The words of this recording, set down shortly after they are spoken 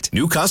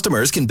New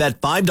customers can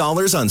bet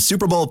 $5 on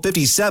Super Bowl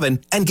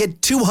 57 and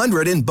get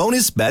 $200 in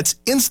bonus bets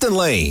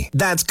instantly.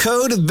 That's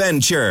code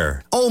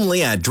VENTURE.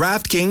 Only at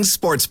DraftKings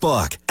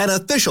Sportsbook, an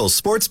official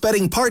sports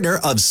betting partner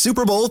of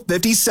Super Bowl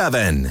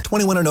 57.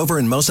 21 and over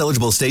in most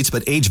eligible states,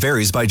 but age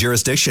varies by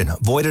jurisdiction.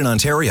 Void in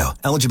Ontario.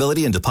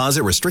 Eligibility and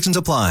deposit restrictions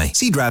apply.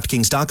 See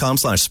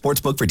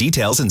DraftKings.com/sportsbook for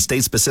details and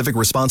state-specific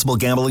responsible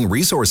gambling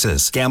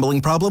resources.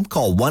 Gambling problem?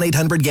 Call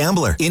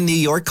 1-800-GAMBLER. In New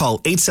York, call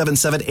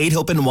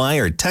 877-8-HOPE-NY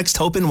or text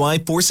HOPE-NY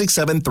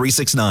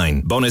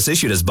 467-369. Bonus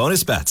issued as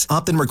bonus bets.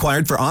 Opt-in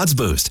required for odds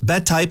boost.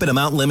 Bet type and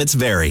amount limits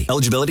vary.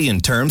 Eligibility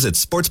and terms at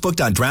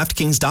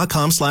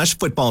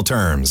sportsbook.draftkings.com/football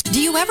terms.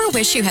 Do you ever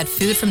wish you had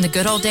food from the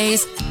good old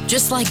days,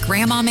 just like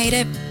Grandma made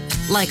it?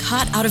 Like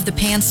hot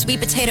out-of-the-pan sweet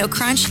potato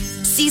crunch,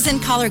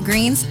 seasoned collard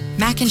greens,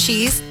 mac and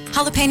cheese,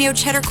 jalapeno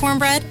cheddar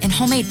cornbread, and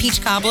homemade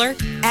peach cobbler?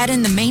 Add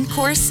in the main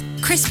course,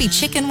 crispy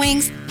chicken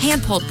wings,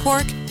 hand-pulled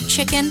pork,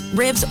 chicken,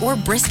 ribs, or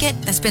brisket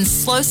that's been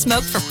slow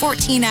smoked for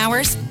 14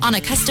 hours on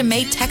a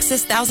custom-made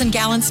Texas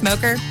 1,000-gallon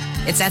smoker.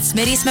 It's at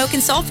Smitty Smoke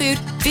and Soul Food,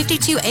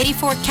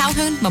 5284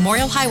 Calhoun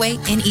Memorial Highway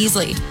in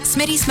Easley.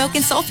 Smitty Smoke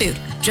and Soul Food,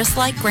 just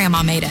like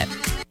Grandma made it.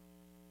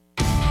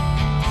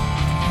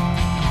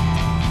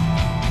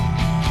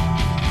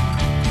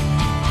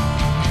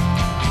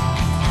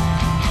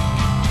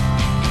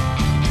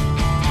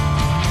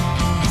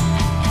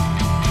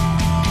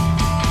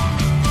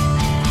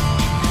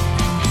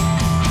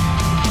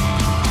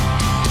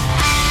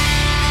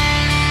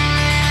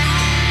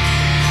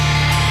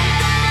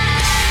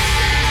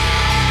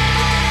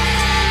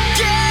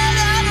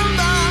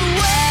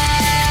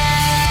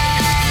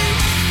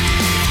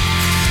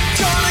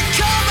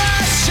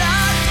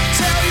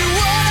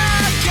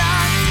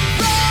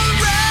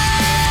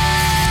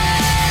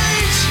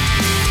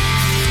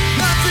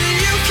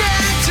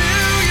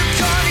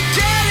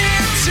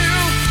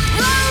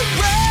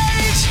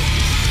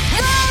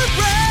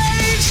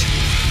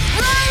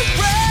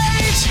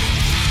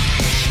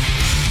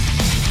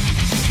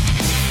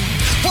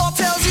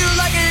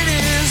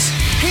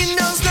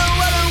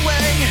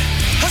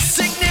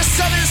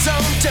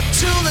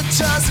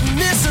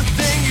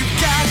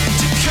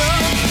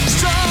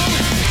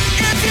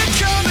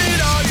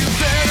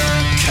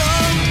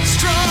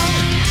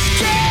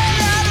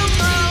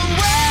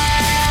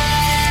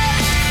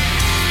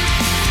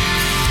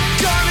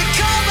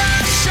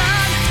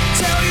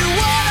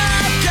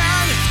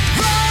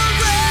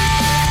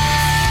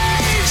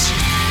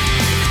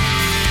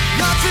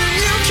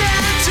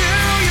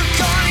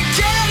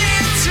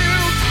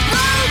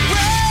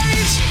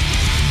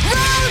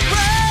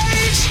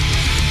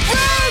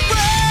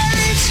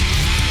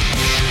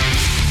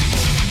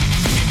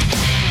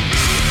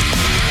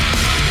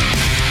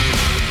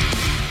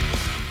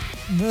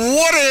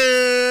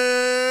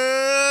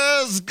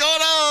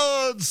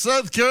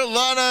 South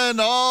Carolina and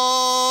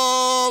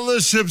all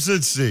the ships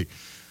at sea.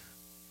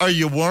 Are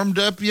you warmed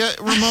up yet,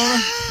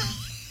 Ramona?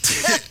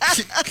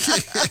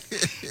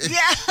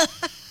 Yeah.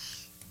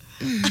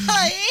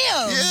 I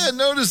am. Yeah,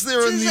 notice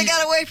there Since I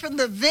got away from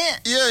the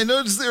vent. Yeah, I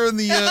noticed there in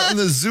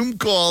the Zoom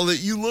call that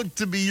you looked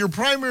to be, your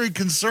primary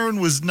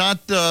concern was not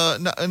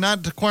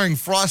acquiring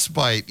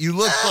frostbite. You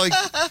looked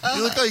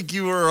like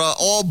you were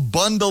all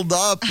bundled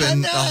up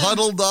and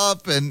huddled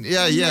up and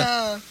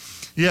yeah.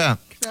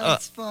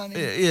 That's funny.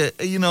 Yeah,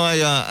 you know,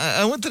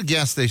 I went to the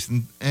gas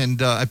station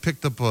and I had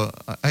picked up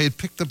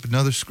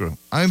another screw.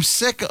 I'm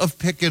sick of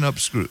picking up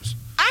screws.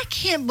 I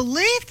can't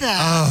believe that.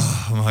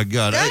 Oh my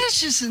God, that is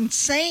just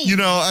insane. You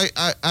know,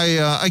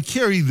 I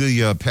carry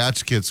the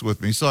patch kits with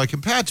me so I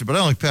can patch it, but I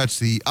only patch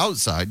the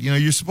outside. You know,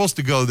 you're supposed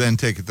to go then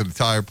take it to the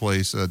tire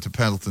place to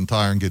Pendleton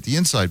Tire and get the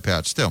inside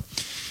patch too,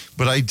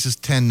 but I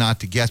just tend not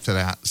to get to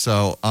that.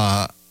 So.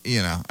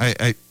 You know,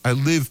 I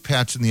live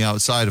patching the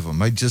outside of them.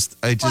 Well,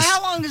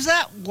 how long does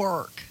that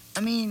work? I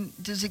mean,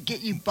 does it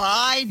get you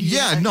by?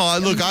 I've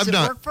not.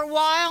 Work for a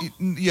while?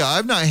 Yeah,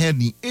 I've not had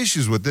any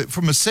issues with it.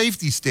 From a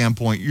safety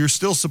standpoint, you're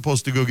still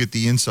supposed to go get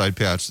the inside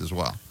patched as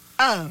well.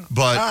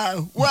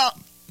 Well.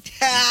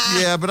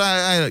 Yeah, but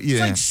yeah.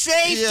 It's like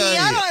safety.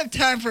 Yeah. I don't have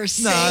time for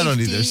safety. No, I don't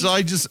either. So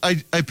I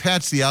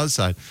patch the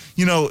outside.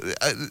 You know,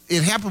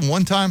 it happened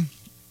one time.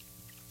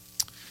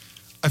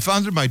 I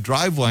found it in my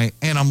driveway,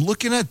 and I'm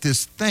looking at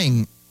this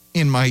thing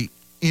in my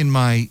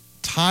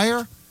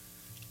tire,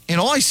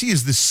 and all I see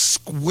is this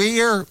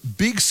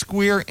big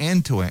square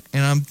end to it,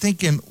 and I'm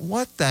thinking,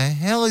 what the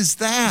hell is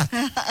that?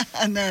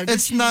 No,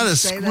 it's not a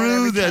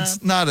screw.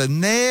 That's not a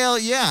nail.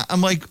 Yeah,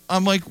 I'm like,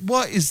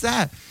 what is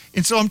that?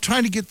 And so I'm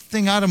trying to get the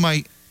thing out of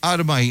my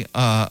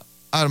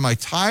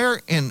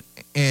tire, and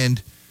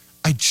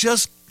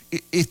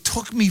it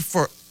took me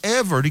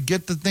forever to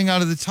get the thing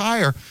out of the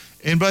tire.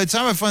 And by the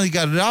time I finally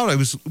got it out, I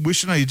was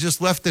wishing I had just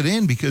left it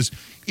in because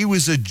it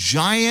was a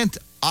giant,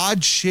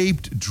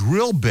 odd-shaped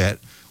drill bit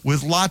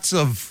with lots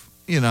of,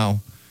 you know,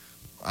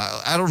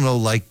 I don't know,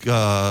 like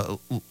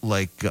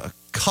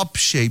cup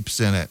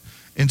shapes in it.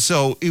 And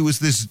so it was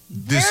this.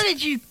 Where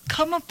did you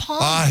come upon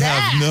that? I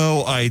have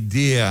no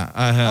idea.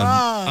 I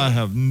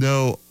have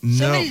no.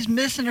 Somebody's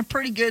missing a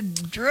pretty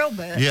good drill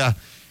bit. Yeah.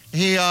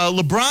 Hey,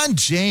 LeBron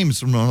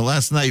James, Ramona,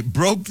 last night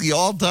broke the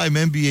all-time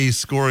NBA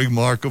scoring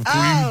mark of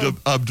Kareem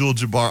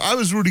Abdul-Jabbar. I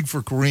was rooting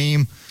for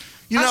Kareem.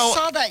 I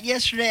saw that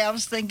yesterday. I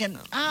was thinking,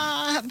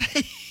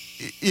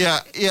 Yeah,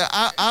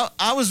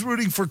 I was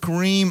rooting for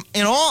Kareem.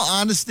 In all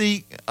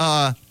honesty,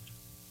 how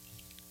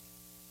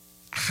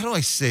do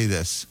I say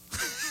this?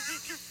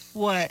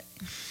 What?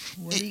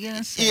 What are you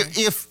gonna say?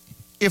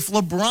 If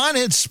LeBron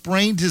had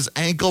sprained his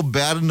ankle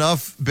badly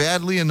enough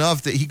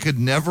that he could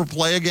never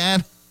play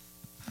again.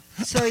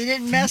 So he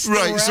didn't mess the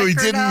right, record so he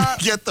didn't up.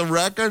 get the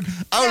record.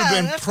 I would have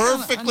been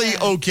perfectly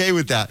okay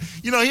with that.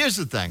 Here's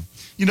the thing.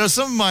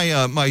 Some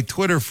of my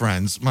Twitter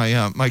friends,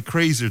 my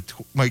crazy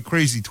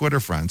Twitter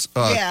friends,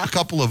 a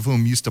couple of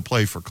whom used to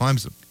play for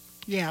Clemson,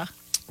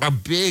 are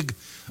big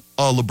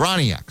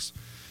LeBroniacs.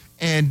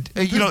 And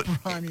and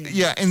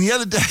the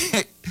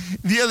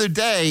other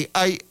day,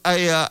 I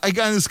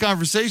got in this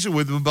conversation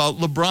with him about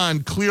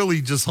LeBron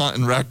clearly just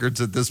hunting records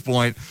at this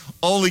point.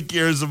 Only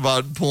cares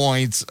about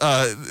points.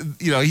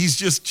 He's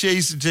just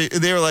chasing.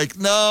 They were like,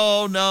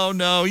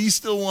 no, he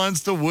still wants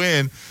to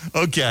win.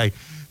 Okay,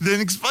 then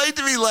explain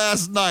to me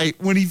last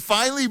night when he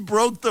finally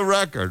broke the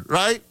record.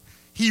 Right,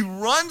 he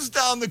runs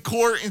down the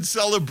court in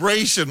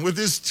celebration with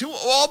his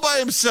all by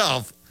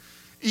himself.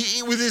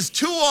 With his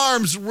two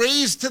arms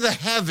raised to the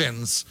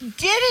heavens.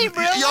 Did he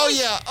really?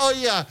 Oh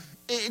yeah.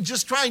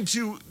 Just trying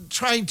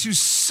to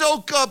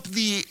soak up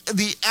the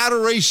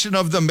adoration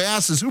of the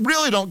masses who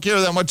really don't care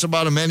that much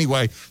about him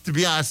anyway. To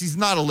be honest, he's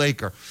not a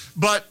Laker.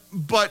 But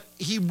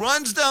he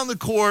runs down the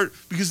court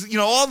because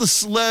all the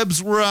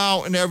celebs were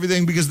out and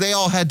everything because they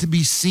all had to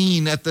be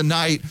seen at the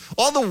night.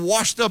 All the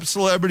washed up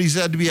celebrities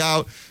had to be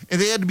out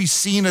and they had to be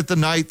seen at the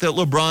night that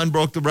LeBron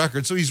broke the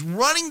record. So he's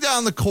running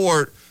down the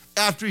court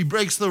after he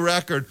breaks the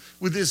record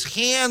with his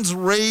hands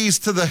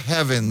raised to the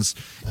heavens.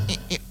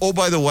 Oh,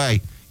 by the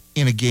way,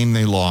 in a game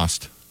they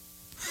lost.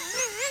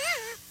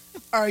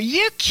 Are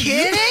you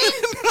kidding?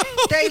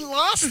 No. They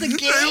lost the game?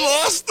 They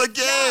lost the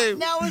game.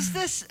 Now, was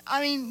this,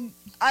 I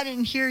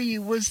didn't hear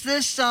you. Was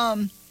this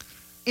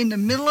in the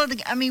middle of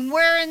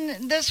the,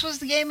 this was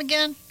the game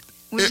again?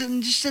 Was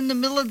it just in the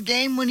middle of the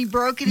game when he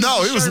broke it?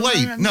 No, it was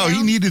late. No,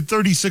 he needed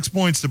 36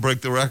 points to break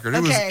the record.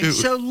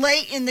 So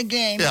late in the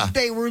game,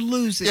 they were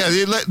losing. Yeah,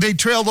 they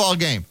trailed all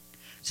game.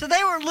 So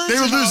they were losing.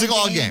 They were losing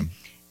all game.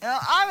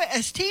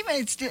 As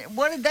teammates,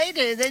 what did they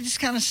do? They just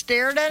kind of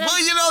stared at him?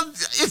 Well,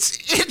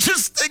 it's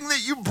interesting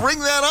that you bring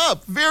that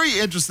up. Very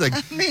interesting.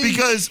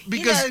 Because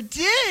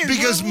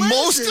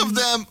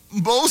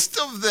most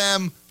of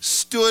them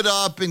stood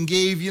up and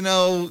gave,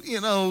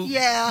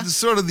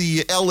 sort of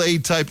the LA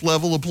type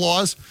level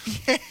applause.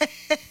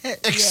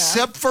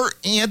 Except for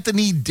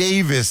Anthony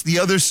Davis, the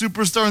other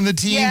superstar on the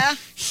team. Yeah.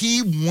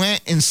 He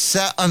went and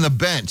sat on the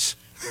bench.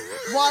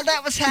 While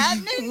that was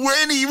happening?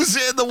 When he was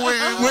hitting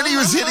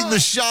the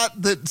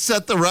shot that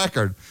set the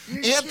record.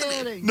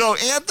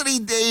 Anthony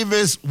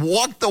Davis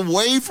walked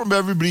away from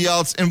everybody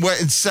else and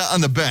went and sat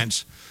on the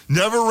bench.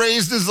 Never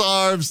raised his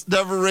arms,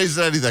 never raised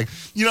anything.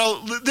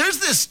 There's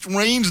this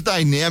strange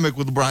dynamic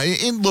with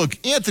LeBron. And look,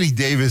 Anthony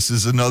Davis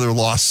is another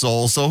lost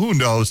soul, so who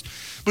knows?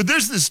 But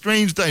there's this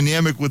strange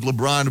dynamic with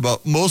LeBron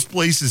about most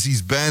places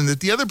he's been that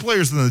the other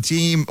players on the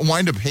team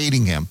wind up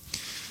hating him.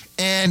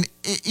 And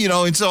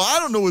so I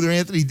don't know whether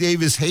Anthony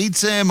Davis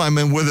hates him.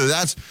 Whether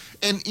that's,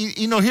 and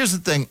here's the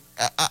thing.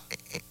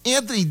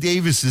 Anthony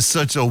Davis is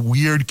such a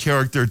weird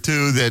character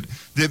too that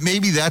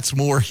maybe that's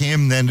more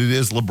him than it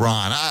is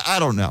LeBron. I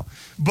don't know.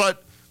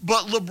 But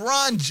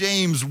LeBron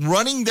James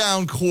running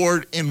down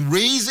court and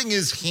raising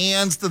his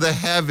hands to the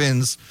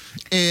heavens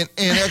in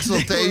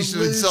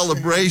exultation and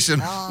celebration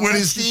when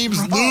his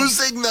team's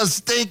losing the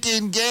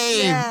stinking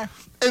game. Yeah.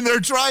 And they're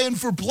trying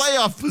for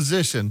playoff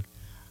position.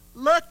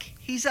 Look,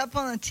 he's up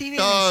on the TV.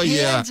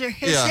 And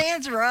his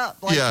hands are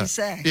up, like you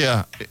say.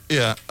 Yeah.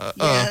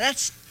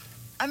 That's.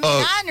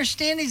 I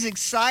understand he's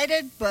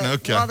excited,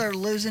 but while they're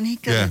losing, he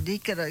could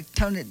have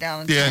toned it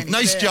down.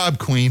 Nice job,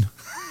 Queen.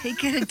 He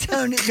could have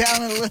toned it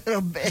down a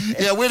little bit.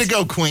 Yeah, way to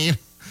go, Queen.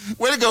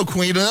 Way to go,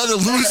 Queen. Another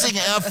losing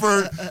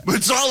effort, but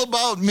it's all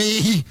about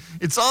me.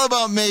 It's all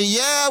about me.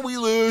 Yeah, we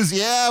lose.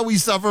 Yeah, we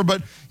suffer.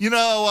 But,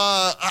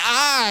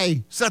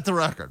 I set the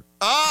record.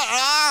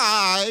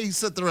 I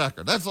set the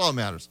record. That's all that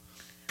matters.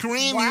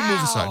 Kareem, you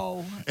move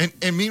aside.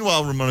 And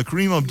meanwhile, Ramona,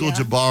 Kareem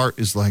Abdul-Jabbar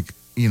is like,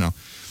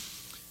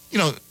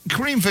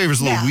 Kareem favors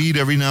a little weed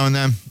every now and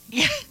then.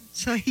 Yeah,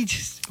 so he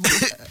just...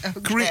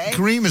 Okay.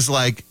 Kareem is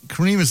like,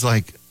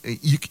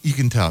 you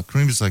can tell.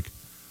 Kareem is like,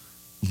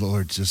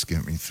 Lord, just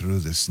get me through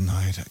this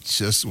night. I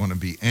just want to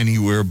be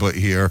anywhere but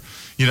here.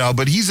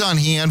 But he's on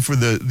hand for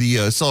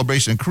the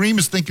celebration. And Kareem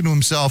is thinking to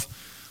himself,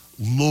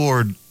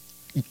 Lord,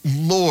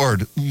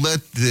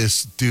 let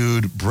this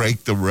dude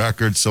break the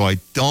record so I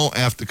don't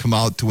have to come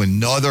out to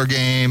another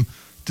game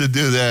to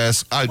do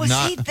this.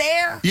 Was he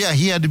there? Yeah,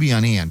 he had to be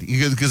on hand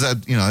because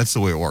that's the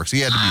way it works. He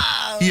had to be.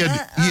 He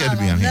had to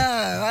be on hand.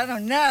 No, I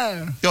don't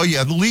know. Oh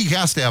yeah, the league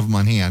has to have him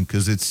on hand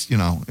because it's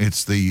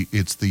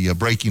the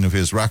breaking of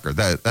his record.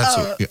 Is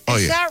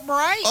that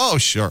right? Oh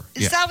sure.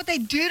 Is that what they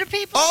do to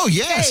people? Oh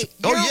yes. Hey,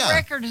 your your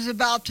record is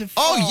about to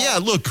fall. Oh yeah.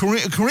 Look,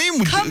 Kareem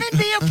would come and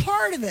be a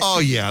part of it. Oh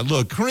yeah.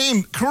 Look,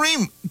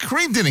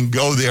 Kareem didn't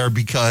go there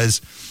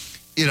because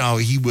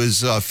he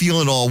was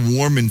feeling all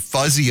warm and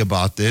fuzzy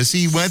about this.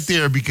 He went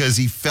there because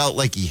he felt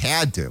like he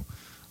had to.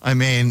 I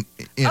mean,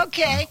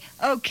 okay.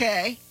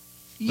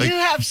 You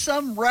have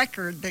some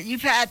record that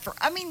you've had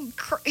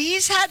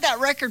he's had that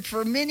record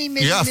for many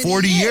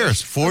 40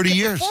 years. 40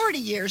 years. 40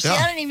 years. Yeah.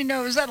 See, I didn't even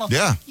know it was that long.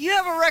 Yeah. You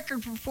have a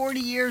record for 40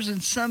 years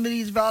and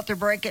somebody's about to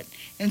break it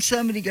and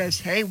somebody goes,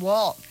 "Hey,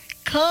 Walt,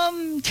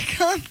 come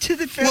to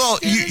the festivities." Well,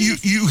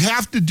 you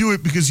have to do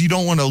it because you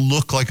don't want to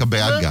look like a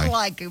bad guy.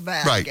 Like a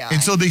bad right. guy.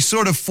 And so they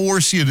sort of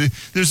force you to.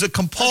 There's a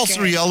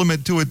compulsory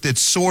element to it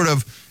that's sort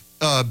of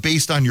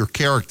based on your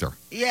character.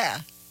 Yeah.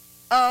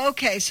 Oh,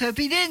 okay. So if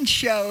he didn't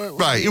show it,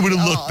 it would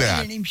have looked bad.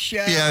 He didn't even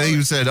show. Yeah,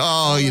 he said,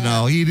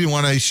 he didn't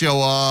want to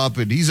show up,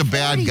 and he's a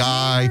bad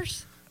guy.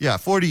 Years? Yeah,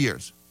 40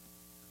 years.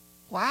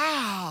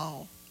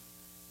 Wow,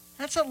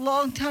 that's a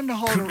long time to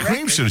hold a record.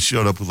 Kareem should have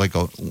showed up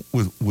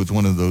with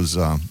one of those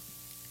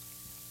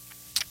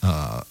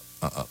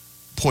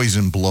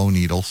poison blow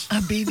needles.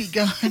 A BB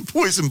gun.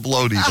 Poison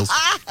blow needles.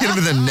 Hit him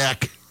in the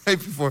neck. Right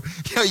before,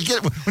 when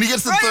he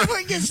gets to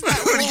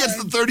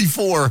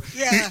 34,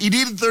 he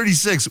needed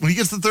 36. When he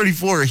gets to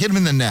 34, hit him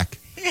in the neck.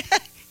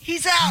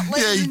 He's out,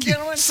 ladies and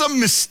gentlemen. Some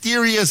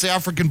mysterious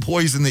African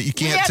poison that you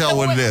can't tell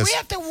what it is. We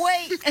have to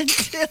wait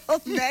until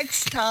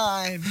next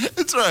time.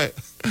 That's right.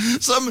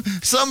 Some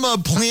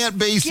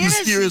plant-based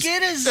mysterious.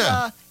 Get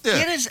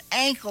his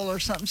ankle or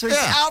something, so he's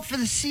out for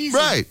the season.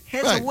 Right. He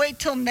has to wait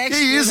till next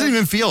year. He doesn't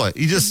even feel it.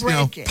 He just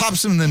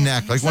pops him in the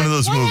neck like one of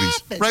those movies.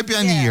 Happened? Right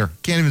behind the ear.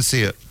 Can't even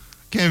see it.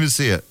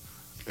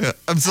 Yeah,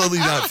 I'm totally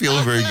not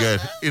feeling very good.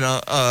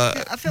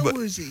 I feel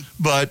woozy.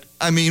 But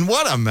I mean,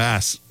 what a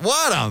mess!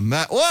 What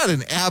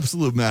an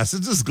absolute mess!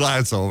 I'm just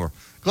glad it's over.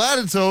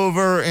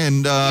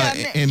 And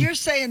you're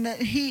saying that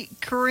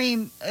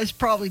Kareem is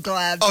probably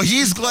glad. Oh,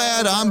 he's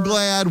glad. I'm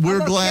glad.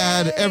 We're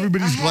glad.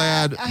 Everybody's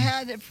glad. I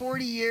had it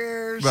 40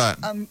 years. Right.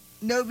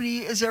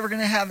 Nobody is ever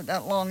going to have it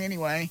that long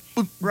anyway.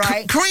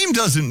 Right. Kareem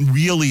doesn't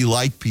really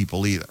like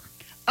people either.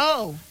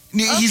 Oh.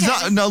 He's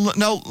not. No.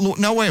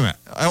 Wait a minute.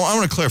 I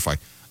want to clarify.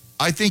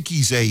 I think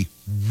he's a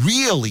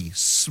really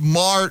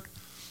smart,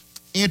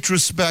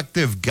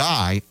 introspective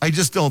guy. I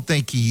just don't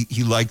think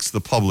he likes the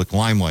public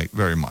limelight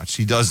very much.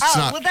 He does.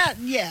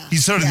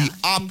 He's sort of the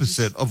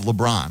opposite of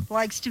LeBron.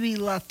 Likes to be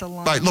left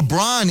alone. Right.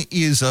 LeBron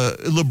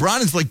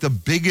is like the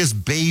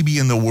biggest baby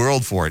in the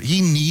world for it.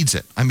 He needs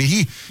it. I mean,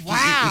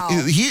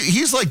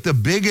 he's like the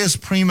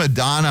biggest prima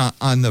donna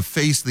on the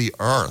face of the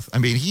earth. I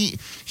mean, he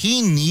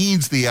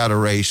needs the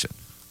adoration.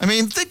 I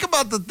mean, think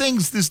about the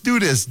things this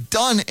dude has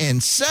done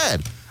and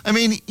said. I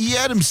mean, he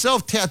had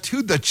himself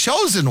tattooed the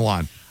Chosen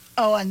One.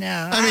 Oh, I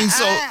know. I mean,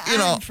 I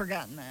haven't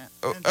forgotten that.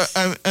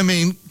 I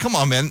mean, come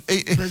on, man.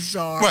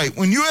 Bizarre. Right.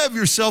 When you have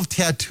yourself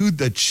tattooed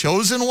the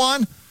Chosen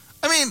One,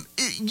 I mean,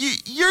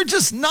 you're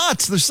just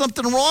nuts. There's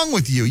something wrong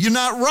with you. You're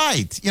not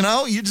right.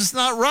 You're just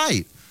not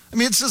right. I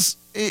mean, it's just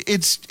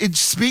it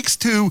speaks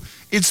to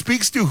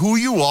who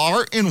you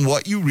are and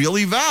what you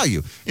really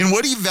value. And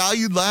what he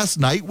valued last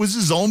night was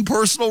his own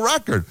personal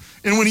record.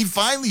 And when he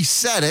finally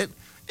said it,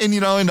 and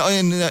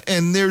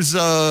there's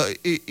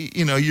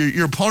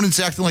your opponent's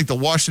acting like the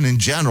Washington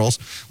Generals.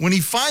 When he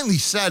finally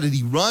said it,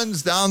 he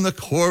runs down the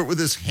court with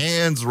his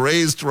hands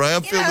raised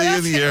triumphantly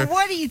in the air.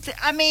 What do you think?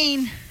 I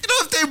mean,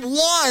 if they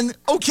won,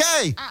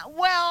 okay.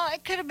 Well,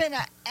 it could have been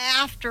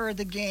after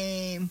the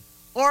game.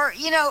 Or,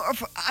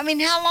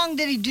 how long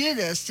did he do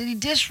this? Did he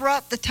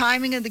disrupt the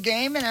timing of the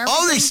game and everything?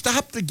 Oh, they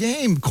stopped the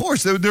game. Of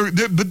course, but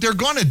they're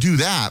going to do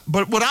that.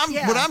 But what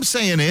I'm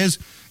saying is,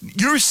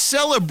 you're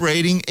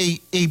celebrating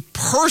a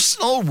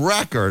personal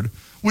record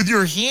with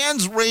your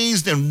hands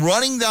raised and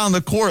running down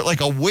the court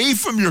like away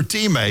from your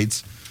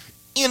teammates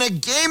in a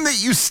game that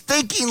you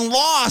stinking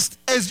lost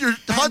as you're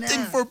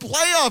hunting for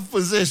playoff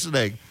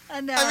positioning.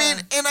 I know. I mean,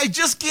 and I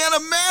just can't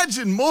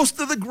imagine most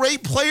of the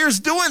great players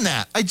doing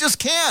that. I just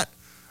can't.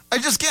 I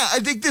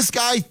think this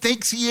guy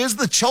thinks he is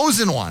the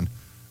chosen one.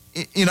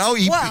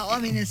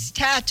 It's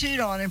tattooed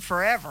on him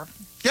forever.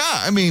 Yeah,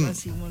 I mean,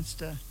 unless he wants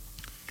to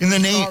in the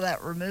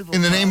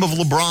name of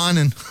LeBron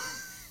and.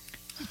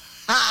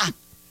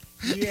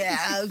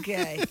 Yeah.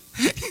 Okay.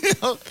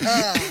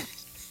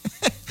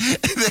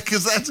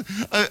 Because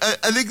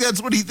I think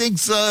that's what he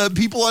thinks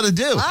people ought to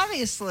do.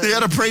 Obviously, they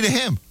ought to pray to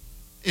him.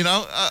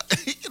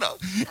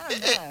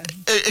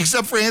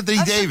 Except for Anthony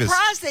Davis. I'm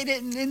surprised they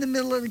didn't, in the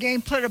middle of the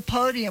game, put a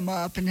podium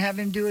up and have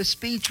him do a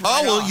speech.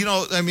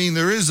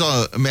 There is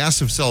a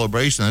massive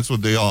celebration. That's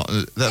what they all.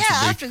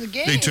 After the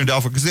game, they turned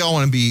out for because they all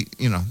want to be,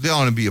 they all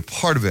want to be a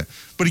part of it.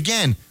 But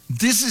again,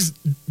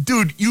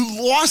 dude, you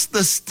lost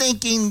the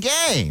stinking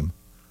game.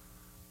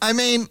 I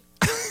mean,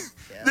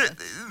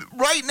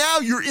 right now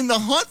you're in the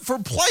hunt for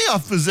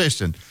playoff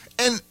position.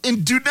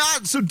 And do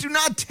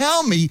not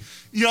tell me,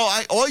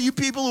 all you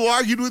people who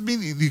argued with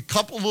me, the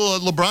couple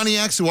of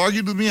LeBroniacs who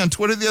argued with me on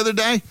Twitter the other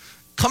day,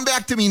 come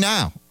back to me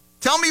now.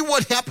 Tell me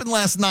what happened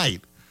last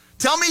night.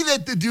 Tell me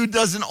that the dude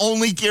doesn't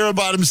only care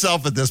about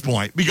himself at this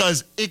point,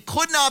 because it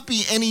could not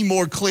be any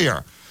more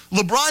clear.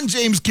 LeBron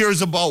James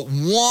cares about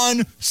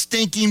one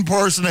stinking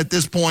person at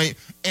this point,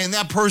 and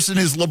that person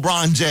is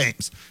LeBron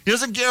James. He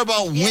doesn't care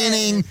about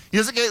winning. He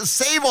doesn't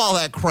save all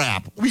that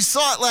crap. We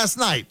saw it last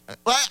night.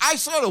 I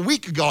saw it a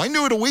week ago. I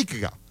knew it a week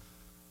ago.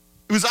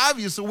 It was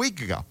obvious a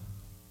week ago.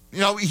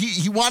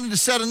 He wanted to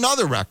set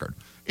another record,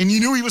 and you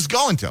knew he was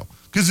going to,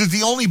 because it's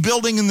the only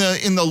building in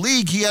the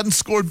league he hadn't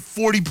scored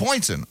 40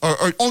 points in,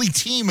 or only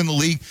team in the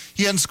league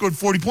he hadn't scored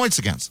 40 points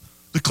against,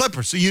 the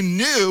Clippers. So you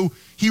knew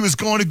he was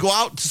going to go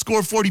out to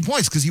score 40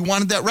 points because he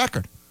wanted that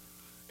record.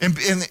 And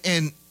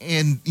again,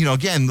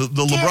 the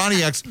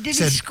LeBroniacs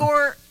said,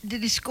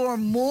 Did he score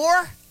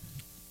more,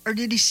 or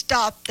did he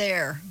stop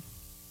there?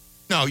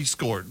 No, he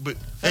scored. But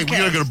hey, we're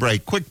gonna go to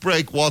break. Quick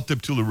break. Walt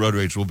Diptula, Road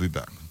Rage. We'll be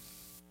back.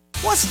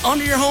 What's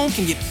under your home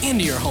can get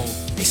into your home.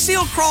 A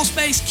sealed crawl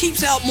space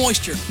keeps out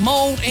moisture,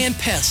 mold, and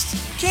pests.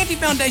 Canty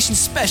Foundation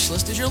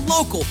Specialist is your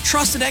local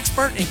trusted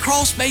expert in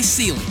crawl space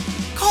sealing.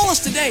 Call us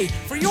today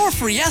for your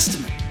free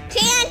estimate.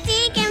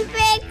 Canty can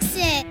fix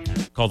it.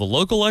 Call the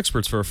local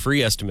experts for a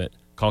free estimate.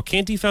 Call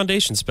Canty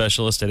Foundation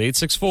Specialist at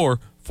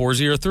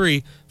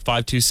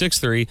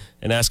 864-403-5263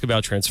 and ask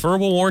about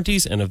transferable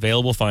warranties and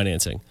available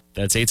financing.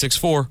 That's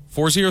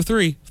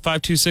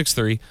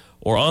 864-403-5263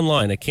 or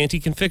online at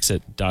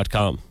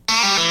cantycanfixit.com.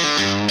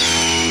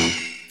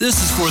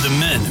 This is for the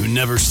men who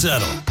never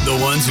settle, the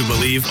ones who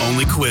believe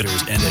only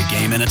quitters end a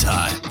game in a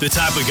tie, the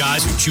type of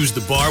guys who choose the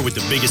bar with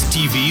the biggest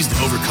TVs to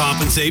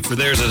overcompensate for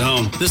theirs at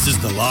home. This is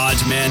the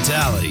Lodge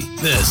mentality.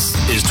 This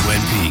is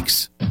Twin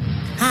Peaks.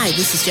 Hi,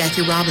 this is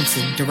Jackie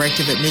Robinson,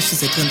 Director of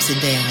Admissions at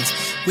Clemson Downs.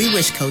 We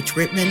wish Coach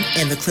Rittman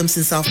and the Clemson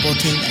softball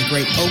team a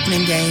great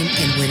opening game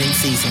and winning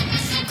season.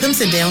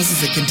 Clemson Downs is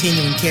a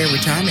continuing care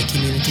retirement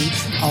community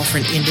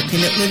offering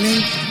independent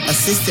living,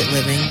 assisted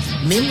living,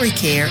 memory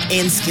care,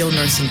 and skilled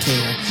nursing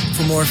care.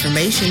 For more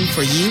information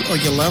for you or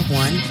your loved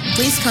one,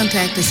 please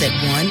contact us at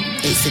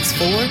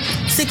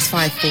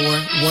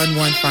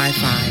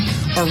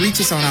 1-864-654-1155 or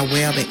reach us on our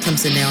web at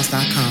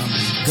clemsondowns.com.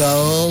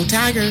 Go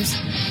Tigers!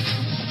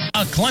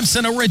 A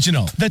Clemson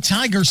original, the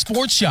Tiger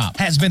Sports Shop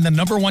has been the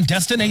 #1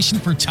 destination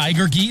for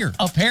Tiger gear,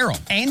 apparel,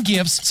 and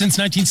gifts since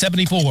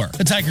 1974.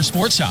 The Tiger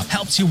Sports Shop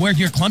helps you wear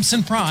your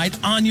Clemson pride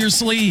on your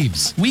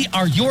sleeves. We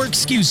are your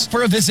excuse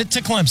for a visit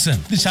to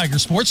Clemson. The Tiger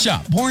Sports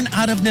Shop, born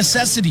out of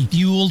necessity,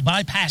 fueled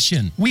by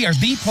passion. We are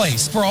the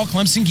place for all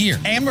Clemson gear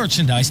and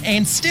merchandise,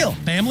 and still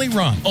family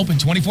run. Open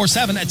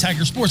 24/7 at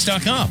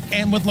tigersports.com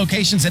and with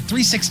locations at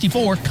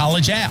 364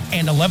 College Ave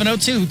and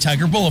 1102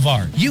 Tiger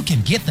Boulevard. You can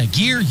get the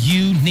gear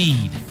you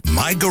need.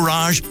 My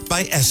Garage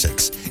by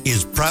Essex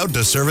is proud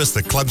to service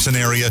the Clemson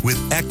area with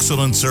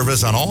excellent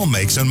service on all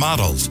makes and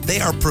models. They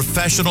are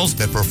professionals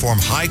that perform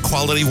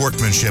high-quality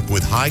workmanship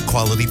with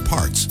high-quality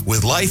parts.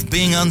 With life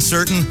being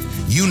uncertain,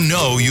 you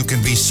know you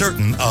can be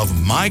certain of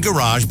My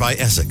Garage by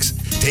Essex,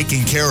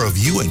 taking care of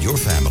you and your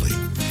family.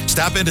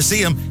 Stop in to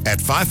see them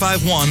at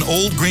 551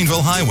 Old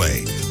Greenville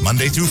Highway,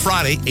 Monday through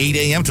Friday, 8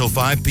 a.m. till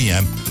 5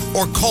 p.m.,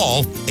 or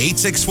call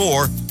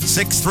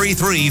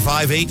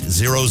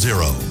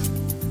 864-633-5800.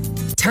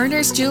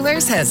 Turner's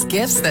Jewelers has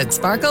gifts that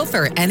sparkle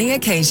for any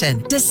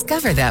occasion.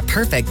 Discover that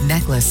perfect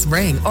necklace,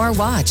 ring, or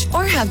watch,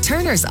 or have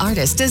Turner's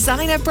artists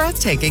design a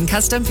breathtaking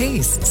custom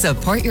piece.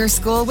 Support your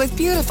school with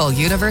beautiful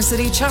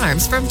university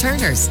charms from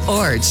Turner's,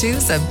 or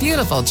choose a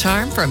beautiful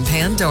charm from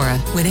Pandora.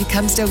 When it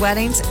comes to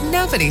weddings,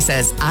 nobody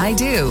says I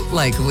do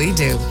like we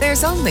do.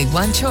 There's only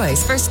one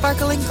choice for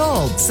sparkling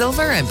gold,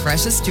 silver, and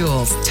precious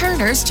jewels.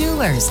 Turner's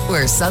Jewelers,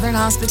 where Southern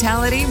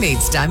hospitality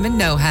meets diamond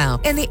know-how,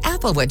 in the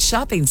Applewood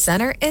Shopping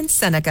Center in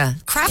Seneca.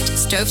 Craft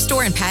Stove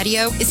Store and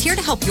Patio is here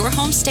to help your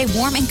home stay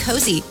warm and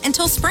cozy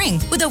until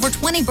spring with over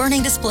 20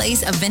 burning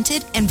displays of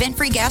vented and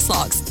vent-free gas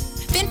logs.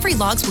 Vent-free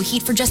logs will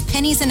heat for just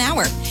pennies an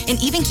hour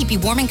and even keep you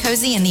warm and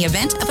cozy in the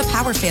event of a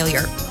power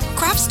failure.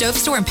 Craft Stove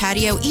Store and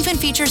Patio even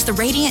features the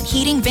Radiant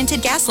Heating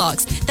vented gas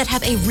logs that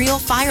have a real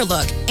fire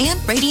look and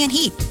radiant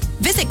heat.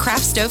 Visit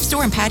Craft Stove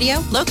Store and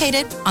Patio,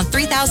 located on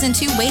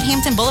 3002 Wade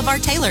Hampton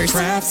Boulevard, Taylors.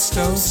 Craft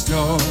Stove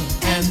Store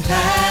and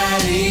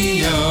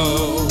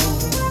Patio.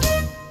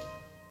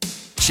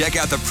 Check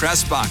out the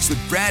Press Box with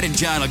Brad and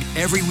John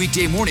every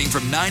weekday morning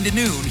from 9 to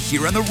noon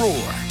here on The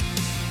Roar.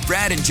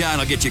 Brad and John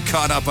will get you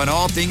caught up on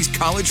all things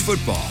college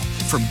football,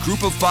 from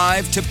Group of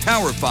Five to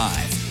Power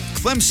Five,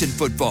 Clemson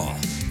football,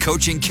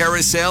 coaching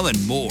carousel,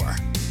 and more.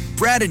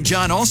 Brad and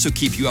John also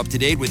keep you up to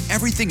date with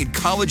everything in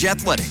college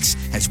athletics,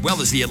 as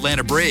well as the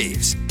Atlanta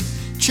Braves.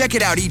 Check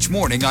it out each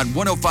morning on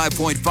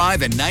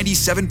 105.5 and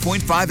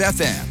 97.5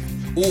 FM,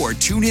 or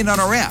tune in on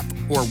our app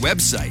or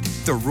website,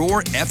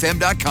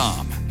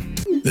 theroarfm.com.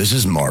 This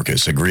is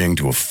Marcus agreeing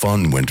to a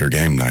fun winter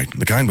game night,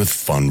 the kind with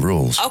fun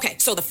rules. Okay,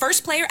 so the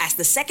first player asks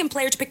the second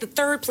player to pick the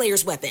third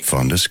player's weapon.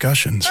 Fun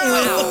discussions.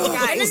 Oh,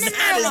 guys.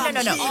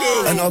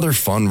 No. And other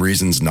fun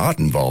reasons not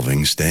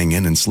involving staying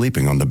in and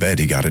sleeping on the bed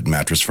he got at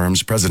Mattress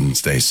Firm's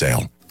President's Day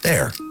sale.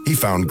 There, he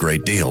found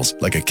great deals,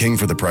 like a king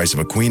for the price of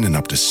a queen and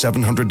up to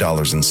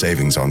 $700 in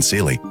savings on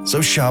Sealy. So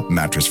shop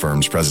Mattress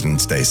Firm's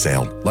President's Day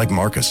sale, like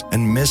Marcus,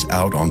 and miss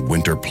out on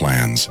winter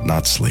plans,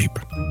 not sleep.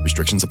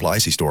 Restrictions apply.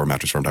 See store or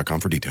mattressfirm.com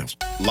for details.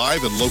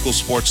 Live and local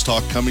sports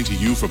talk coming to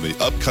you from the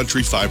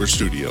Upcountry Fiber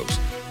Studios.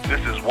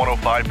 This is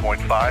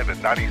 105.5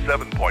 and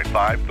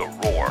 97.5 The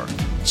Roar.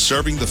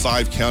 Serving the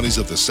 5 counties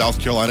of the South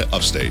Carolina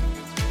upstate.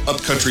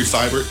 Upcountry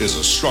Fiber is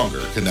a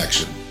stronger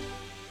connection.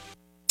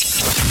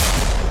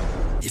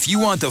 If you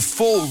want the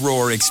full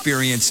Roar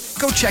experience,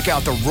 go check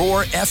out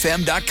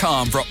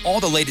theroarfm.com for all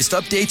the latest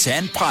updates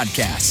and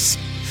podcasts.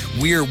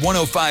 We're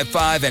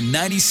 105.5 and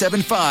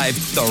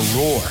 97.5 The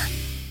Roar.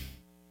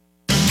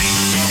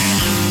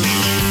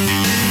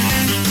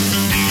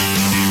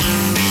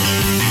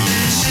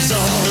 She's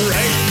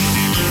alright.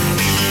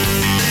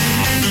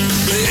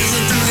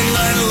 Blazing through the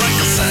night like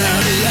a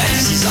satellite.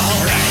 She's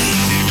alright.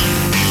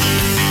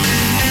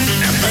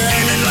 And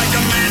burning like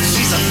a match.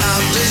 She's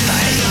about to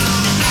strike.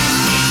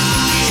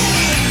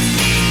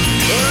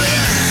 Oh yeah.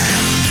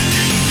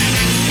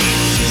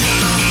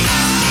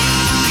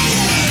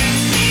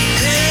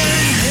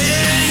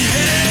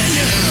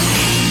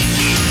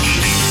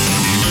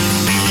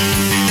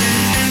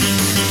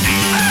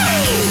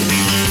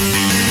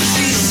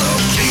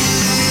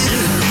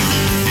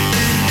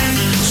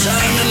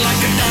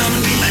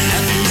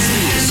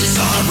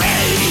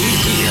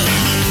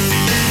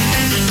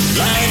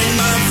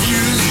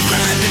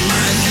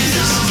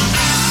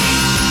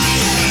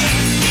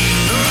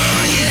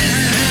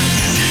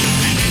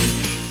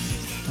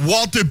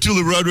 Walter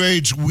Tula Road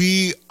Rage,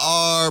 we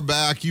are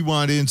back. You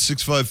want in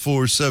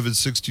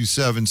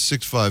 654-7627,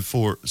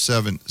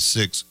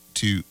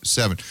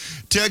 654-7627.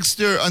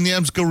 Texter on the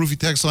Emsco Roofing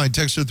text line,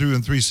 Texter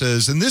 313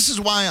 says, and this is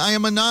why I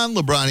am a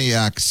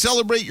non-LeBroniac.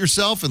 Celebrate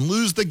yourself and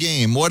lose the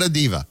game. What a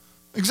diva.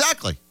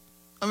 Exactly.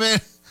 I mean,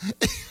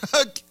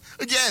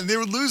 again, they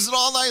were losing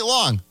all night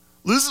long.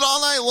 Losing all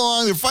night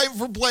long. They're fighting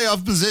for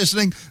playoff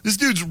positioning. This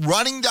dude's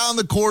running down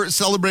the court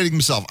celebrating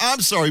himself.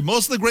 I'm sorry.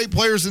 Most of the great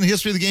players in the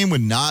history of the game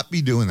would not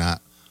be doing that.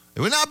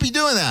 They would not be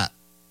doing that.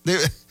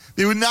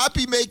 They would not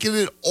be making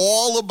it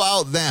all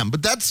about them.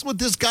 But that's what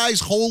this guy's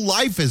whole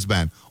life has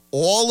been.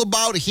 All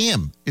about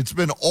him. It's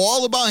been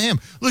all about him.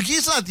 Look,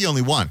 he's not the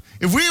only one.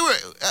 If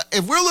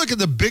we're looking at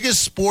the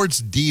biggest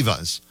sports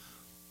divas,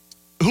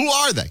 who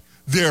are they?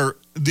 They're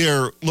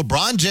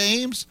LeBron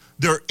James.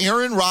 They're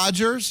Aaron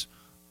Rodgers.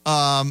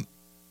 They're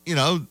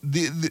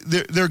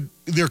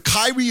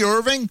Kyrie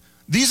Irving.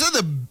 These are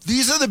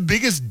the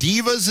biggest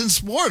divas in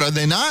sport, are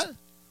they not?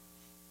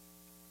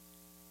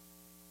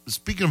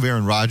 Speaking of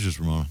Aaron Rodgers,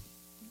 Ramona.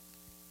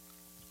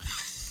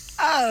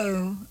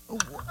 Oh.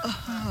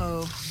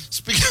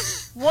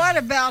 What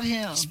about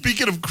him?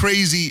 Speaking of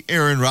crazy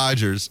Aaron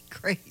Rodgers.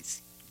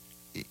 Crazy.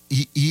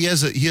 He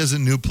has a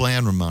new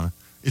plan, Ramona.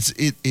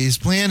 His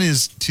plan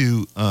is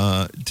to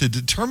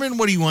determine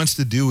what he wants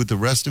to do with the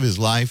rest of his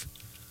life.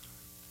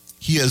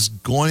 He has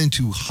gone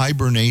into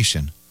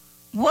hibernation.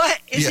 What?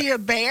 Is he a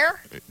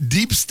bear?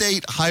 Deep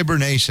state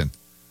hibernation.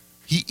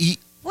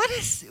 What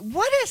is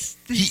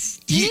this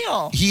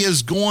deal? He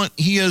has gone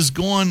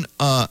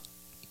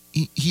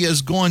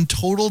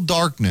total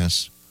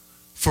darkness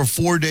for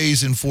 4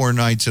 days and 4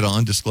 nights at an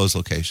undisclosed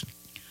location.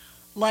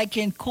 Like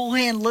in Cool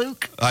Hand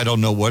Luke? I don't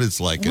know what it's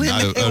like. When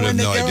I have they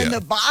no go idea. in the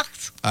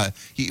box?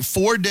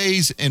 4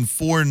 days and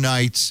 4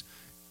 nights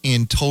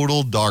in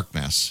total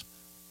darkness,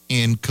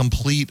 in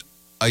complete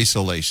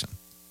isolation.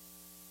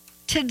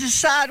 To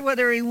decide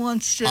whether he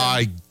wants to.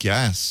 I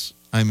guess.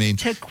 I mean,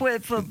 to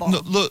quit football.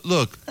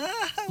 Look.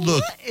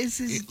 What is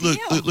his deal?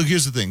 Look.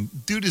 Here's the thing.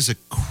 Dude is a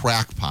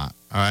crackpot.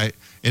 All right,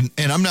 and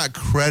I'm not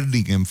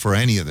crediting him for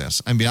any of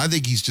this. I mean, I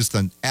think he's just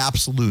an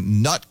absolute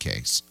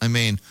nutcase. I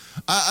mean,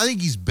 I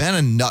think he's been a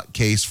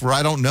nutcase for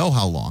I don't know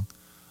how long,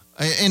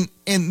 and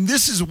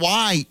this is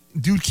why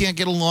dude can't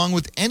get along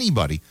with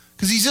anybody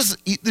because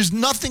there's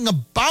nothing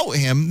about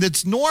him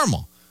that's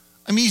normal.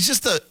 I mean, he's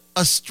just a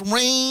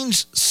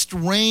strange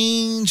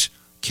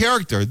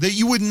character that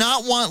you would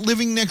not want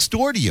living next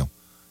door to you.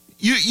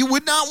 You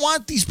would not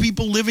want these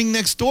people living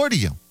next door to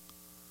you.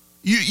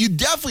 You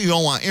definitely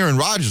don't want Aaron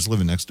Rodgers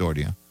living next door to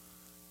you.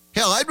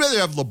 Hell, I'd rather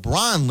have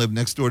LeBron live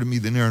next door to me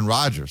than Aaron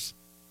Rodgers.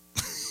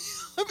 I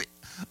mean,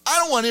 I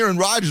don't want Aaron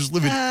Rodgers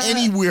living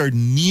anywhere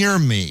near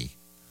me.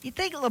 You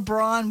think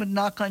LeBron would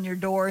knock on your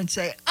door and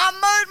say, "I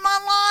mowed my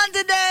lawn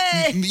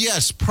today"?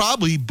 Yes,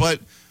 probably,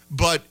 but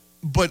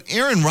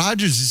Aaron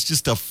Rodgers is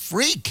just a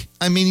freak.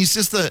 I mean, he's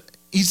just an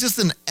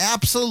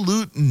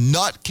absolute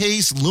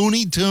nutcase,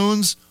 Looney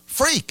Tunes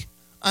freak.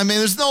 I mean,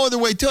 there's no other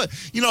way to it.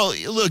 You know,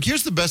 look,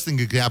 here's the best thing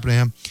that could happen to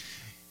him.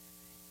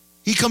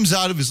 He comes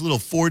out of his little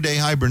 4-day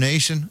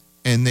hibernation,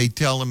 and they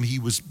tell him he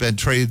was been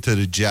traded to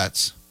the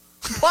Jets.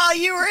 While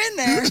you were in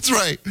there. That's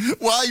right.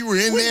 While you were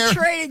in we there.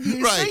 Traded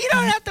you, right. so you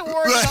don't have to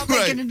worry about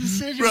making a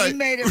decision. Right. We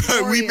made it for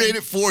you. We made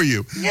it for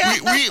you.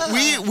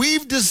 Yeah.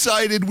 We've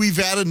decided we've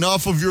had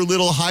enough of your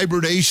little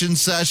hibernation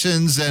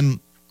sessions and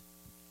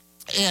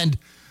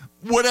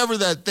whatever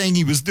that thing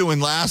he was doing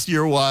last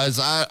year was.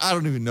 I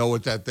don't even know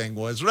what that thing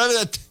was. Whatever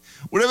that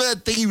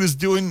thing he was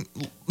doing,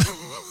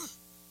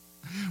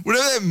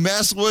 whatever that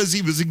mess was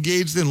he was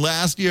engaged in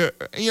last year.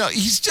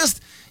 He's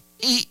just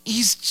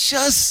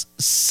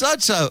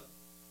such a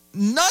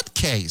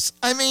nutcase.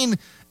 I mean,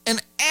 an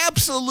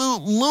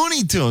absolute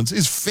Looney Tunes.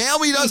 His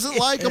family doesn't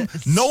like him.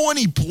 No one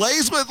he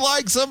plays with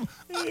likes him.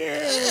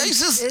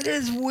 It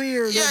is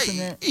weird, isn't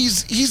it?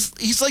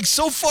 He's like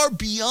so far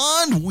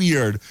beyond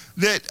weird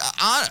that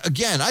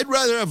I'd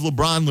rather have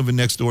LeBron living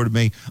next door to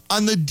me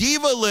on the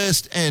diva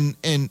list and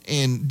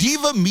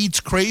diva meets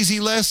crazy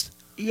list.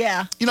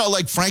 Yeah.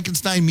 Like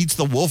Frankenstein meets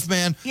the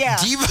Wolfman. Yeah.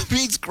 Diva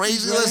meets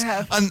crazy list.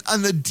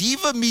 On the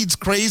diva meets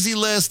crazy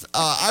list,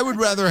 I would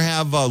rather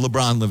have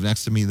LeBron live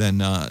next to me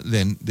than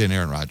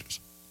Aaron Rodgers.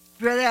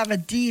 You'd rather have a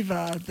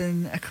diva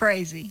than a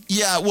crazy.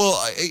 Yeah, well,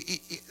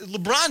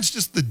 LeBron's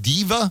just the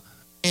diva,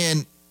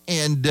 but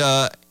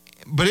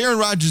Aaron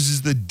Rodgers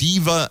is the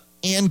diva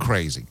and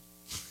crazy.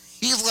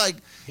 He's like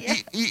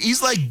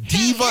he's like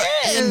diva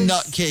and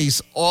nutcase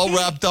all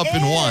wrapped up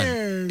in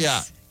one.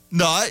 Yeah.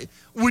 No,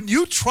 would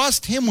you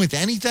trust him with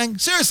anything?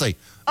 Seriously.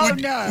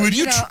 No.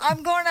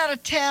 I'm going out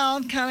of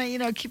town,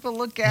 kind of, keep a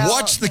lookout.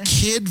 Watch the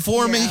kid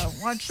for me.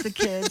 Watch the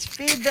kids.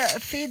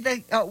 feed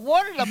the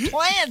water the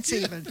plants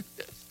even.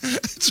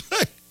 That's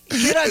right.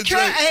 Can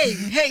I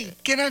Hey,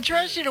 can I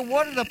trust you to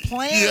water the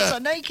plants? Yeah. I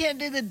know you can't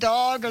do the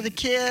dog or the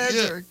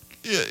kids.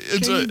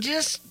 It's can you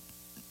just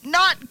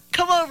not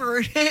come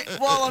over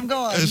while I'm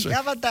gone? Right.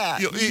 How about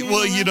that? You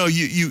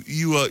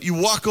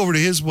walk over to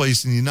his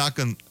place and you knock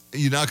on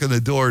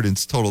the door and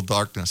it's total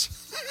darkness.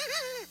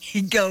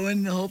 You go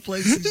in, the whole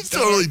place is it's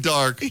totally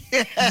dark.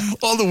 Yeah.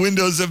 All the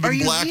windows have been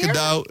blackened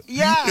out.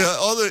 Yeah.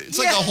 It's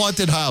like a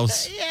haunted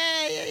house.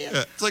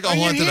 Yeah. It's like a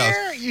haunted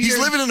house. He's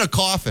living in a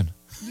coffin.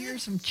 You hear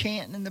some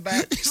chanting in the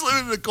back. He's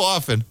living in a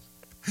coffin.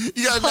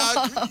 You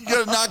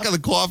gotta knock on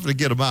the coffin to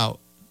get him out.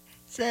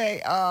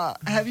 Say,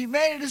 have you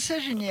made a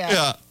decision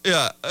yet?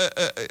 Yeah.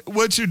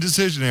 What's your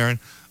decision, Aaron?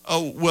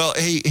 Oh, well,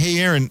 hey,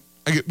 Aaron,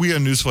 we got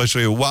a newsflash for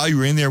you. While you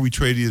were in there, we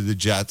traded you to the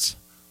Jets.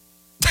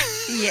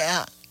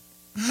 Yeah.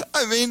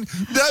 I mean,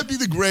 that'd be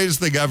the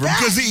greatest thing ever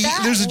because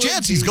there's a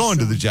chance he's going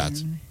to the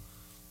Jets.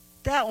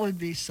 That would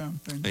be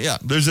something. Yeah,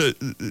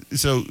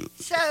 So,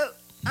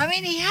 I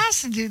mean, he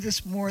has to do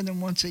this more than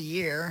once a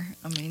year.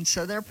 I mean,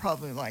 so they're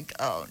probably like,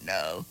 oh,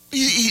 no.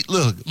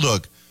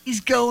 Look.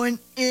 He's going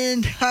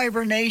in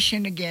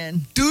hibernation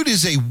again. Dude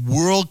is a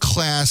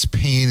world-class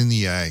pain in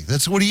the egg.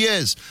 That's what he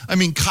is. I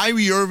mean,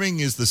 Kyrie Irving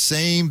is the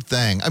same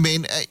thing. I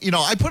mean,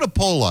 I put a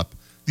poll up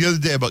the other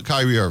day about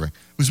Kyrie Irving.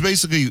 It was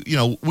basically,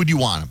 would you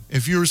want him?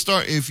 If you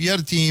had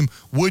a team,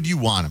 would you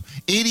want him?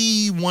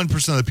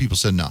 81% of the people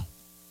said no.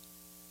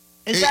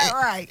 Is that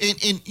right?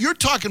 And you're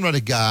talking about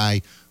a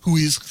guy who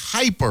is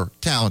hyper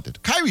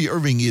talented. Kyrie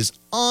Irving is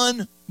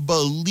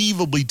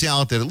unbelievably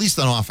talented, at least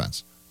on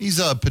offense. He's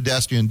a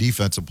pedestrian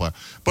defensive player.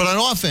 But on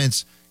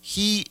offense,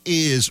 he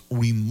is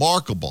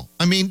remarkable.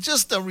 I mean,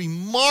 just a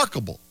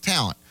remarkable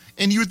talent.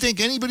 And you would think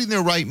anybody in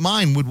their right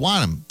mind would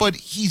want him. But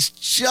he's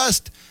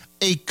just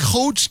a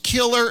coach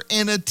killer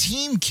and a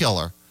team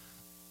killer.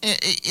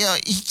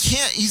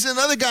 He's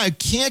another guy who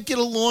can't get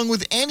along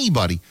with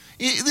anybody.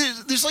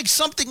 There's like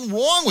something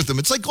wrong with him.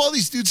 It's like all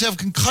these dudes have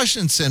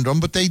concussion syndrome,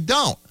 but they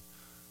don't.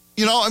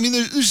 I mean,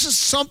 there's just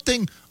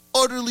something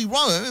utterly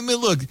wrong. I mean,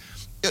 look,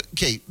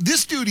 okay,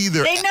 this dude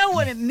either... They know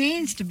what it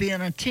means to be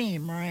on a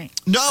team, right?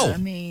 No. I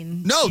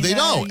mean... No, they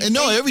don't. And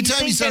every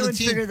time he's on a team... They would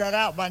figure that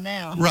out by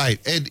now. Right.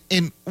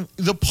 And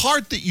the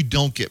part that you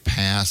don't get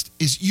past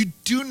is you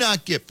do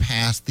not get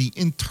past the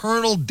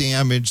internal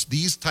damage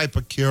these type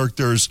of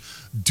characters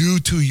do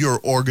to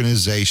your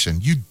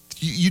organization. You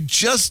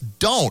just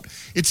don't.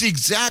 It's the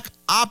exact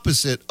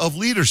opposite of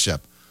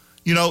leadership.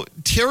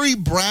 Terry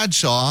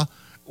Bradshaw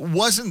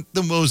wasn't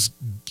the most,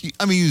 he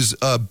was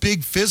a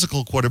big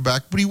physical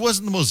quarterback, but he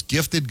wasn't the most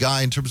gifted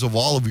guy in terms of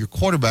all of your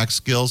quarterback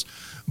skills,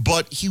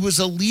 but he was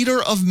a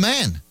leader of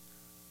men.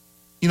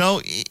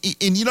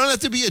 And you don't have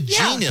to be a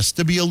genius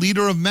to be a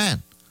leader of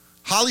men.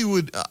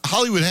 Hollywood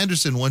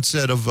Henderson once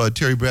said of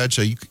Terry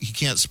Bradshaw, he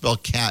can't spell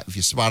cat if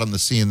you spot on the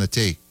C and the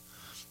T.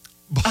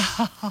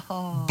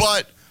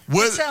 But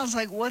it sounds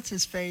like what's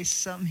his face,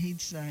 something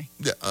he'd say.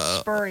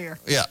 Spurrier.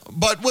 Yeah,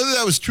 but whether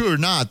that was true or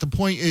not, the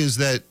point is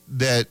that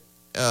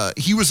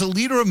he was a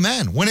leader of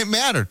men. When it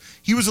mattered,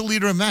 he was a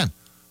leader of men.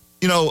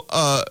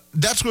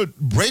 That's what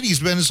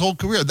Brady's been his whole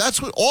career.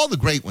 That's what all the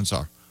great ones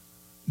are.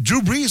 Drew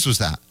Brees was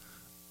that.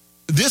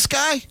 This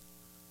guy,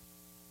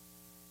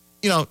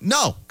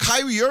 no.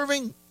 Kyrie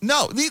Irving,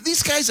 no.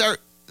 These guys are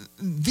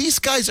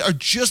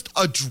just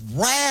a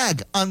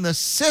drag on the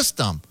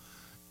system.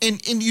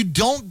 And you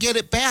don't get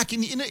it back.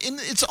 And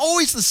it's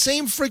always the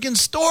same friggin'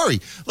 story.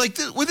 Like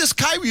with this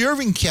Kyrie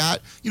Irving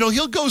cat,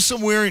 he'll go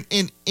somewhere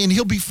and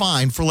he'll be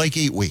fine for like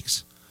 8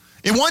 weeks.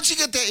 And once you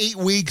get to 8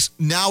 weeks,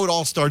 now it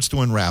all starts to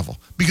unravel.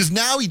 Because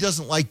now he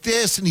doesn't like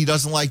this and he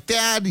doesn't like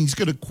that, and he's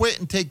going to quit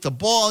and take the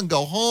ball and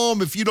go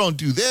home if you don't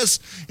do this,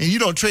 and you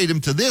don't trade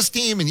him to this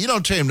team, and you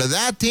don't trade him to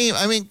that team.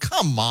 I mean,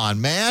 come on,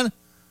 man.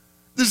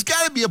 There's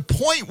got to be a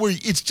point where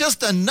it's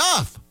just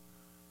enough.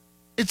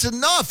 It's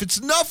enough. It's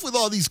enough with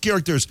all these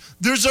characters.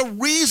 There's a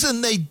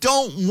reason they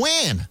don't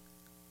win.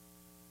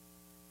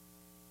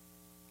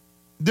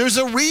 There's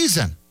a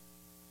reason.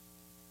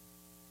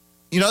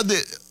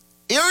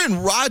 Aaron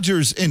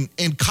Rodgers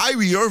and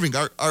Kyrie Irving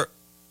are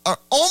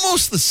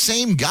almost the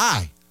same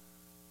guy.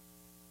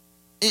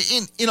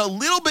 In a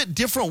little bit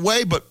different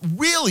way, but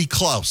really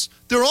close.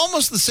 They're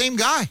almost the same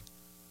guy.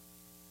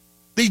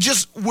 They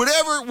just,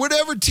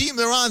 whatever team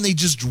they're on, they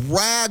just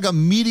drag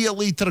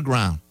immediately to the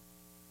ground.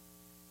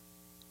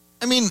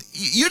 I mean,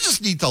 you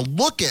just need to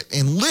look at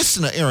and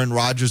listen to Aaron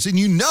Rodgers, and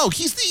he's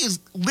the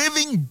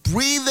living,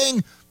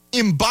 breathing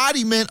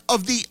embodiment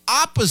of the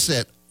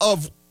opposite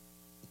of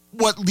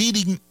what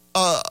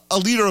a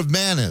leader of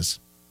man is.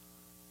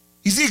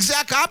 He's the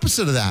exact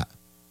opposite of that.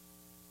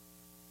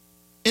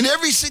 In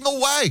every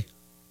single way.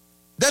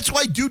 That's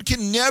why dude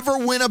can never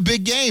win a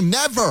big game.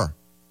 Never.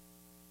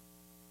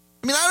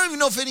 I mean, I don't even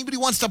know if anybody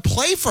wants to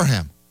play for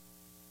him.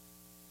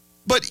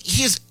 But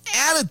his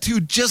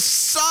attitude just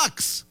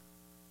sucks.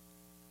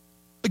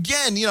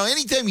 Again,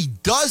 anytime he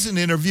does an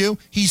interview,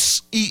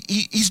 he's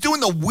doing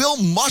the Will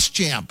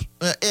Muschamp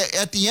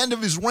at the end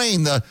of his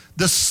reign, the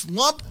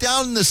slump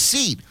down in the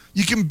seat.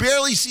 You can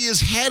barely see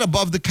his head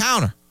above the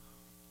counter.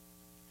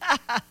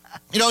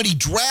 And he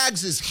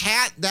drags his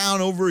hat down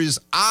over his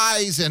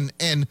eyes and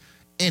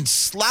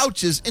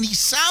slouches, and he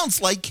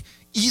sounds like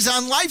he's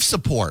on life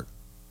support.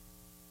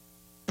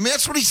 I mean,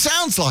 that's what he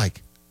sounds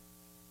like.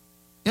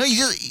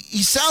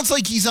 He sounds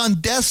like he's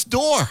on death's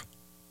door.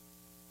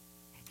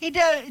 He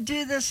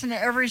do this in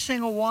every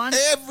single one?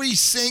 Every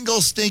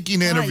single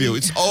stinking interview.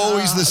 It's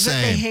always the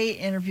same. They hate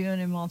interviewing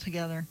him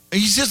altogether.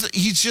 He's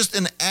just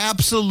an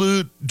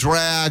absolute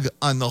drag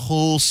on the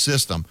whole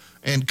system.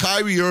 And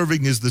Kyrie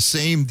Irving is the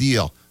same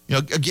deal.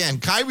 Again,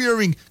 Kyrie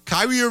Irving,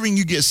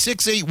 you get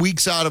 6-8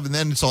 weeks out of, and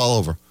then it's all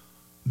over.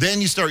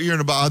 Then you start hearing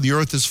about how the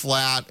earth is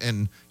flat,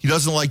 and he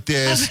doesn't like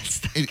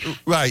this.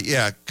 Right,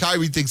 yeah.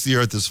 Kyrie thinks the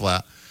earth is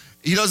flat.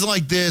 He doesn't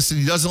like this, and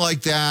he doesn't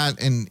like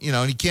that, and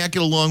and he can't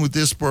get along with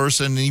this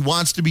person, and he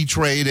wants to be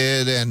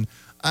traded, and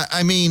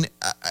I mean,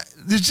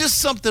 there's just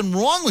something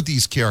wrong with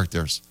these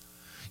characters.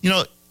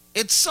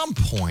 At some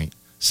point,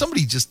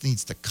 somebody just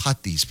needs to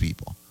cut these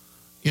people.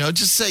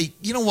 Just say,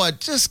 you know what,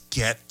 just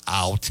get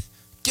out.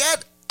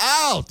 Get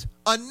out.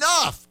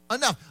 Enough.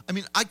 I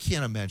mean, I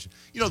can't imagine.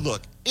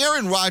 Look,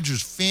 Aaron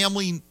Rodgers'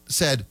 family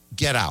said,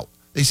 get out.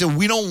 They said,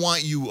 we don't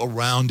want you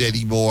around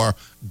anymore.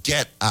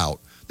 Get out.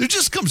 There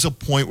just comes a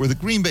point where the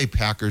Green Bay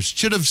Packers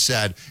should have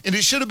said, and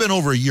it should have been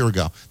over a year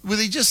ago, where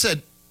they just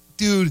said,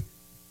 dude,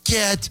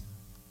 get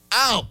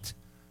out.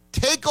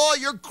 Take all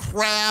your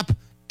crap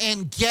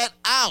and get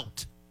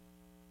out.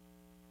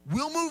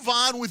 We'll move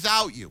on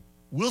without you.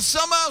 We'll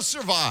somehow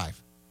survive.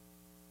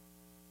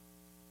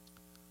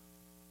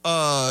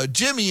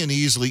 Jimmy and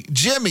Easley.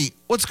 Jimmy,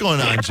 what's going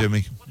on,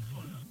 Jimmy?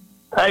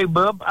 Hey,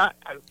 Bub,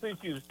 since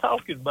you was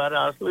talking about it,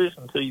 I was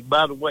listening to you.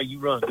 By the way, you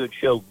run a good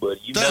show,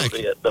 buddy. Thank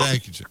you.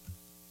 Thank you, Jimmy.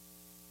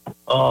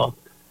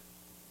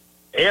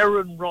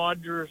 Aaron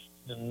Rodgers,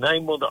 the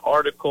name of the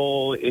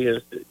article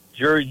is that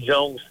Jerry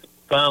Jones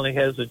finally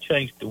has a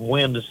chance to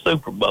win the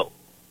Super Bowl.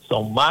 It's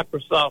on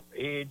Microsoft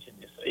Edge and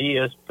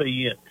it's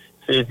ESPN.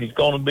 Says he's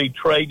going to be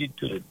traded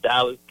to the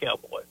Dallas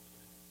Cowboys,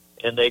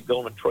 and they're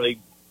going to trade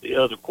the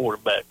other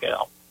quarterback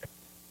out.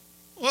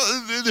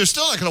 Well, they're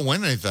still not going to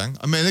win anything.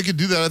 I mean, they could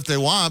do that if they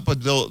want,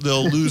 but they'll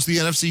lose the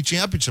NFC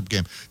Championship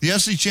game. The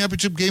NFC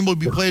Championship game will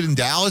be played in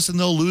Dallas, and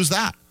they'll lose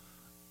that.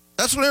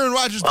 That's what Aaron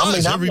Rodgers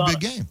does every big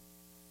game.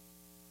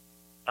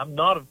 I'm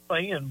not a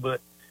fan, but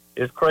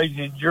as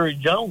crazy as Jerry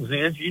Jones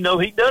is, he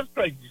does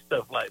crazy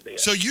stuff like that.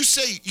 So you're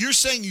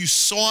saying you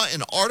saw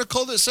an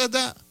article that said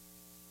that?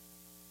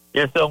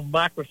 It's on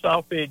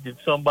Microsoft Edge.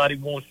 If somebody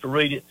wants to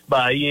read it, it's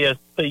by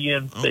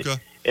ESPN. Okay.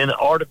 And the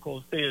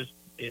article says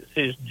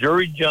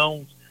Jerry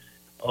Jones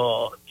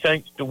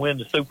chance to win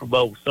the Super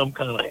Bowl, some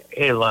kind of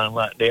headline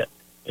like that.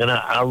 And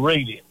I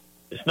read it.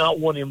 It's not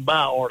one of them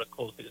by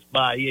articles. It's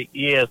by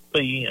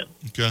ESPN.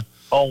 Okay.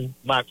 On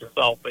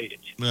Microsoft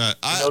Edge.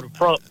 The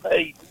front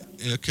page.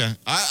 Okay.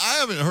 I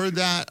haven't heard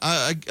that.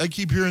 I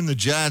keep hearing the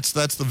Jets.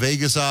 That's the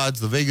Vegas odds.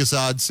 The Vegas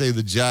odds say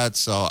the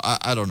Jets. So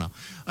I don't know.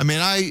 I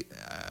mean,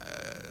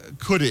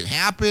 could it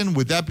happen?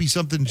 Would that be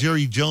something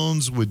Jerry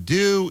Jones would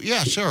do?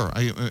 Yeah, sure.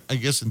 I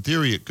guess in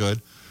theory it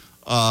could.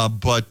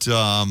 But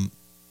a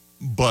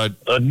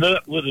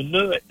nut with a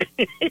nut.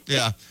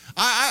 Yeah.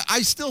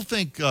 I still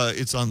think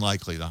it's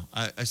unlikely, though.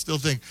 I still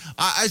think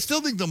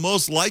the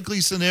most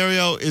likely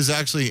scenario is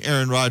actually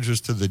Aaron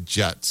Rodgers to the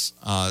Jets,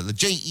 the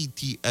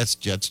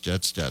Jets,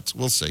 Jets.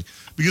 We'll see,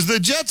 because the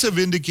Jets have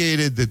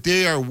indicated that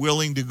they are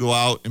willing to go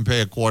out and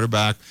pay a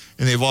quarterback,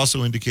 and they've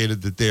also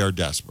indicated that they are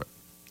desperate.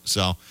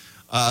 So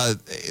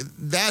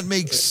that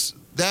makes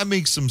that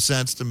makes some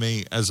sense to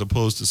me as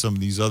opposed to some of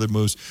these other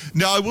moves.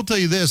 Now, I will tell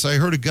you this. I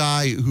heard a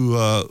guy who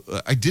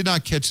I did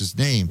not catch his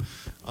name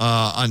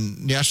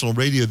on national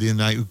radio the other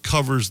night who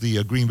covers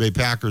the Green Bay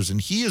Packers, and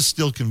he is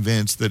still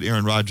convinced that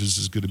Aaron Rodgers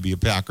is going to be a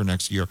Packer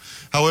next year.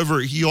 However,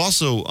 he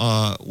also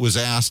was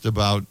asked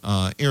about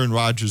Aaron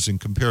Rodgers in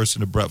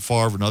comparison to Brett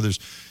Favre and others,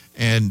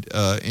 and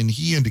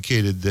he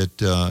indicated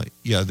that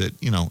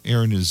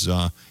Aaron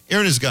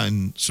has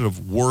gotten sort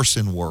of worse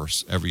and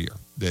worse every year.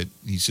 That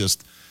he's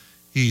just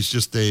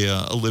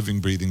a living,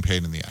 breathing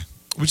pain in the eye,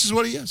 which is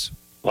what he is.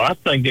 Well, I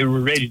think they were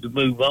ready to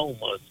move on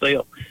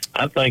myself.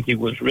 I think he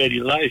was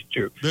ready last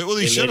year. Well,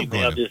 they should have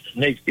gone this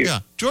next year. Yeah,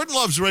 Jordan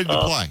Love's ready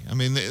to play. I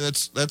mean,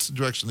 that's the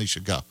direction they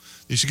should go.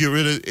 They should get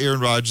rid of Aaron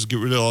Rodgers, get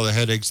rid of all the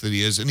headaches that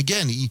he is. And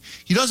again, he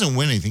doesn't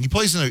win anything.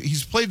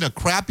 He's played in a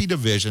crappy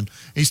division.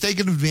 He's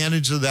taken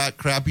advantage of that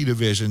crappy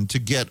division to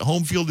get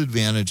home field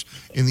advantage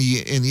in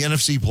the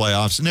NFC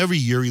playoffs. And every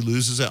year he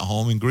loses at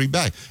home in Green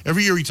Bay.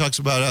 Every year he talks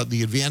about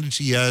the advantage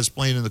he has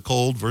playing in the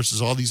cold versus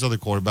all these other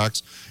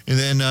quarterbacks. And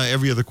then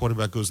every other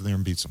quarterback goes in there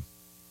and beats him.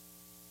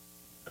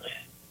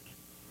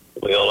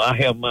 Well, I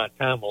have my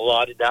time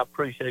allotted. I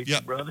appreciate you,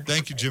 brother.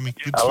 Thank you, Jimmy.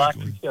 Good I like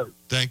speaking the with you. show.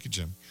 Thank you,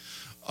 Jimmy.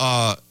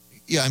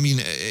 Yeah, I mean,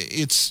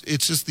 it's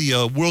just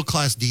the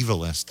world-class diva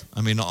list.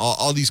 I mean,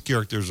 all these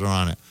characters are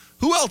on it.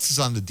 Who else is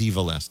on the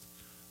diva list?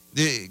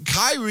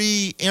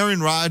 Kyrie,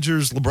 Aaron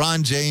Rodgers,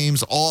 LeBron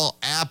James, all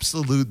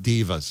absolute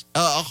divas.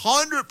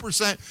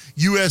 100%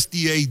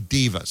 USDA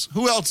divas.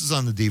 Who else is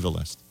on the diva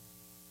list?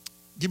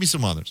 Give me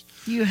some others.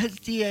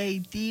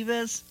 USDA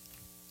divas.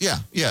 Yeah,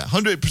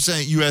 100%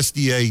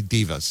 USDA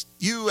divas.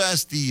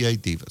 USDA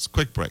divas.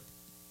 Quick break.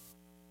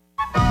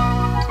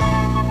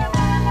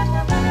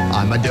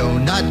 I'm a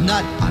donut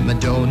nut. I'm a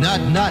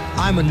donut nut.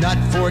 I'm a nut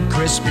for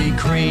Krispy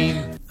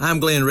Kreme. I'm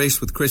Glenn Reese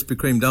with Krispy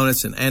Kreme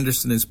Donuts in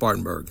Anderson and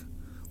Spartanburg.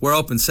 We're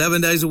open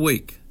 7 days a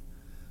week.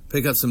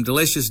 Pick up some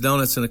delicious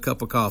donuts and a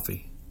cup of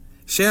coffee.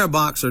 Share a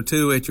box or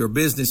two at your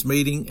business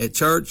meeting, at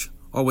church,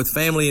 or with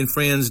family and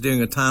friends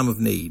during a time of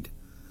need.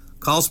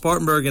 Call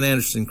Spartanburg and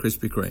Anderson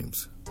Krispy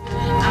Kremes.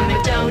 I'm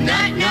a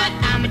donut nut.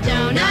 I'm a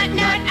donut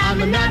nut.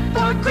 I'm a nut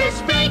for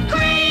Krispy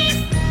Kreme.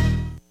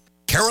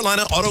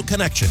 Carolina Auto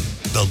Connection,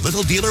 the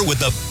little dealer with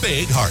the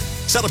big heart.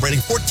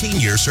 Celebrating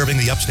 14 years serving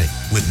the upstate.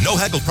 With no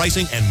haggle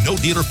pricing and no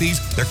dealer fees,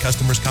 their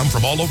customers come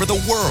from all over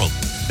the world.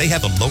 They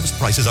have the lowest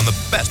prices on the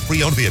best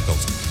pre-owned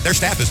vehicles. Their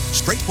staff is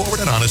straightforward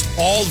and honest.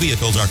 All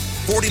vehicles are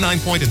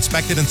 49-point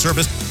inspected and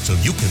serviced, so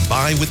you can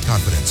buy with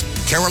confidence.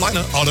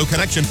 Carolina Auto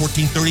Connection,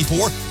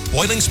 1434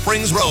 Boiling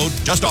Springs Road,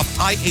 just off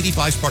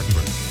I-85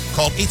 Spartanburg.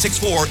 Call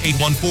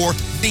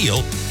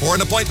 864-814-DEAL for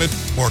an appointment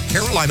or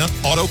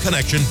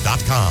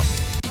CarolinaAutoConnection.com.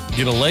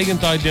 Get a leg and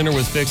thigh dinner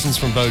with fixins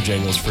from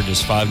Bojangles for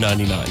just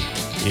 $5.99.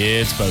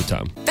 It's bow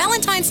time.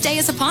 Valentine's Day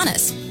is upon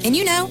us, and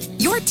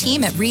your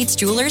team at Reed's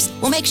Jewelers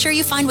will make sure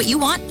you find what you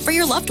want for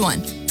your loved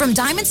one. From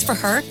diamonds for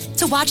her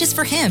to watches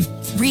for him.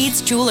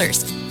 Reed's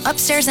Jewelers,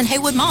 upstairs in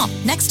Haywood Mall,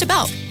 next to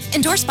Belk.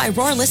 Endorsed by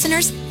Roar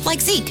listeners like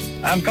Zeke.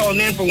 I'm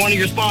calling in for one of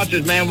your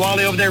sponsors, man.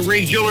 Wally over there at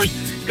Reed's Jewelers.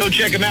 Go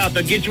check him out.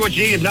 They'll get you what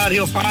you need. If not,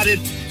 he'll find it,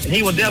 and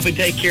he will definitely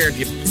take care of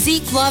you.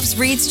 Zeke loves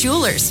Reed's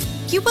Jewelers.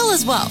 You will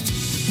as well.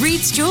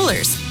 Reed's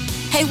Jewelers,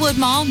 Haywood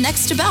Mall,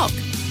 next to Belk.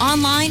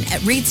 Online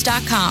at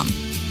Reeds.com.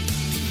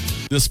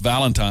 This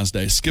Valentine's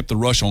Day, skip the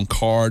rush on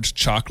cards,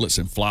 chocolates,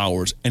 and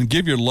flowers, and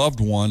give your loved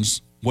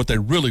ones what they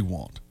really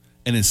want.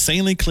 An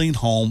insanely clean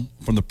home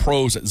from the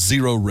pros at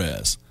Zero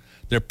Res.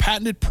 Their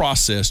patented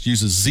process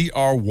uses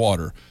ZR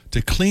water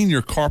to clean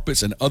your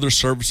carpets and other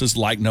surfaces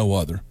like no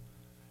other.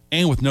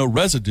 And with no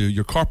residue,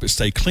 your carpets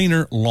stay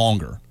cleaner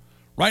longer.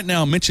 Right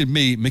now, mention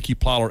me, Mickey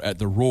Plyler, at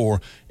The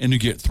Roar, and you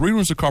get 3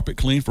 rooms of carpet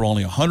clean for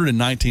only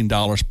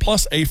 $119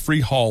 plus a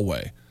free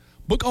hallway.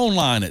 Book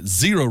online at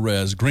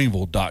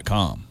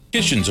ZeroResGreenville.com.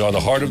 Kitchens are the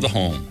heart of the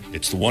home.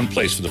 It's the one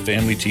place for the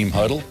family team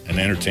huddle, an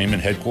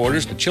entertainment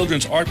headquarters, a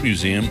children's art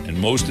museum, and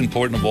most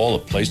important of all, a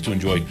place to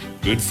enjoy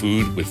good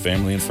food with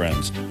family and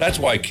friends. That's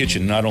why a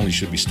kitchen not only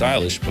should be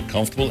stylish, but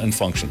comfortable and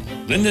functional.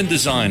 Linden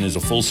Design is a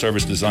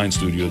full-service design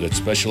studio that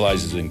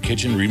specializes in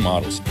kitchen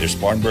remodels. Their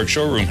Spartanburg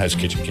showroom has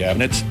kitchen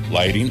cabinets,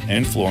 lighting,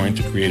 and flooring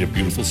to create a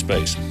beautiful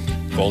space.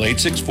 Call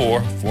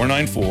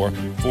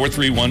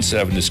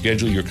 864-494-4317 to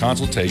schedule your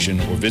consultation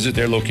or visit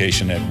their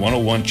location at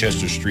 101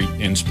 Chester Street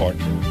in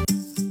Spartanburg.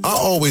 I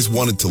always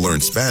wanted to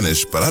learn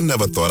Spanish, but I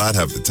never thought I'd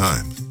have the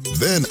time.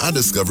 Then I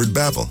discovered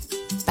Babbel.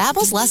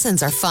 Babbel's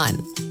lessons are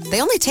fun. They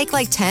only take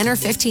like 10 or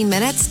 15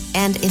 minutes,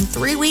 and in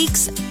 3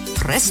 weeks,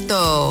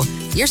 presto,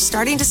 you're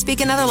starting to speak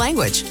another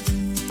language.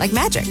 Like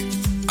magic.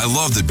 I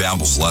love that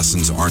Babbel's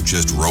lessons aren't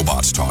just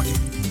robots talking.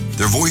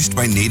 They're voiced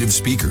by native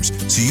speakers,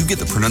 so you get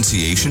the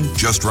pronunciation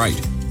just right.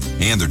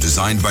 And they're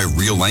designed by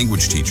real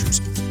language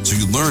teachers, so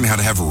you learn how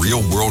to have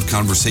real-world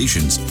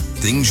conversations,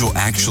 things you'll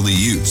actually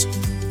use.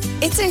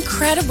 It's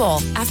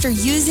incredible. After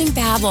using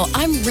Babbel,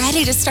 I'm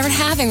ready to start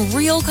having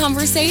real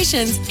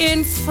conversations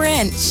in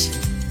French.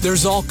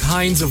 There's all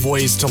kinds of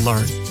ways to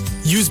learn.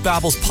 Use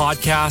Babbel's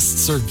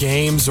podcasts or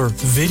games or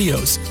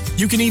videos.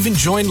 You can even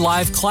join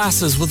live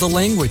classes with a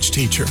language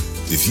teacher.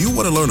 If you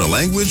want to learn a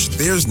language,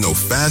 there's no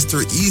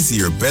faster,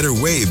 easier, better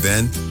way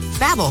than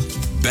Babbel.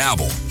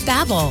 Babbel.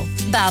 Babbel.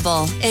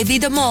 Babbel.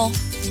 Évidemment.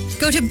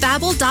 Go to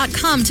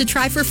Babbel.com to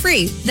try for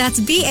free. That's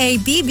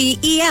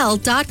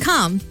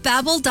BABBEL.com.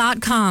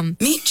 Babbel.com.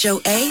 Meet Joe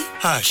A,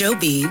 Hi. Joe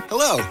B,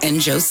 Hello. and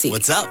Joe C.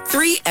 What's up?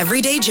 3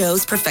 everyday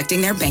Joes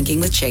perfecting their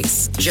banking with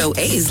Chase. Joe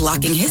A is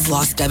locking his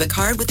lost debit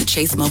card with the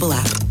Chase mobile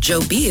app.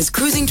 Joe B is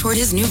cruising toward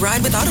his new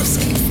ride with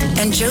AutoSave.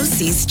 And Joe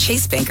C's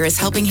Chase banker is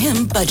helping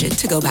him budget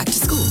to go back to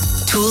school.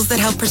 Tools that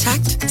help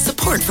protect,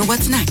 support for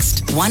what's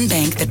next. One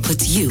bank that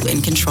puts you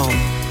in control.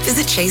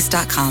 Visit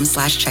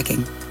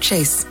chase.com/checking.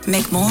 Chase,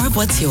 make more of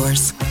what's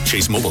yours.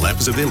 Chase mobile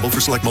app is available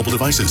for select mobile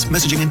devices.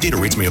 Messaging and data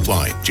rates may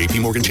apply. JP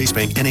Morgan Chase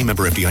Bank, N.A.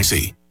 member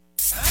FDIC.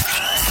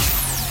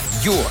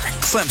 Your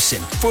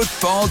Clemson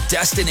football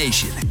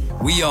destination.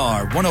 We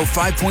are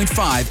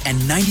 105.5 and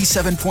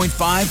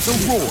 97.5 The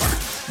Roar,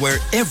 where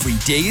every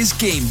day is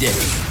game day.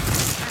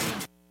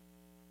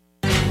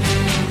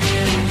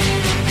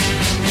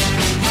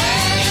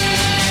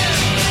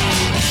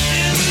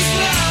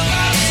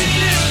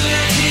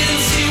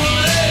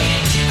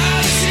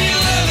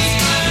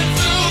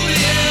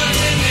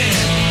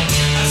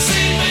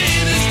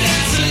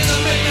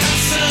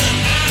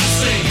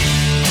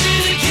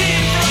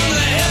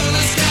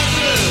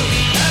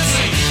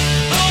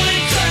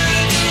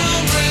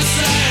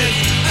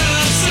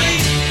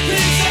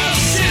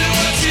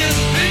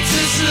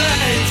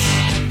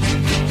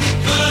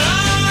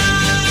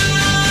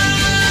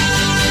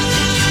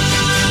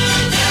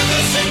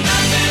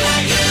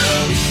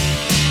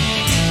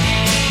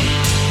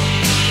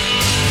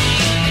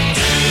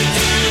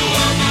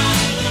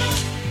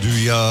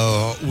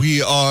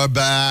 We are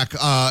back.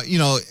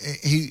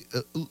 Hey,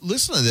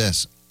 listen to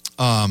this.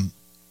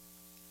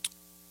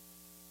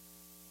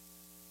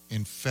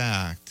 In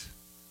fact,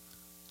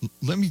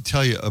 let me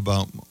tell you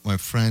about my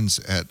friends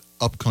at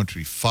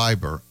Upcountry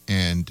Fiber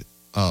and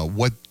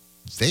what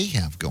they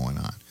have going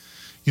on.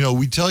 You know,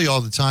 we tell you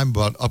all the time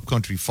about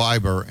Upcountry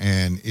Fiber,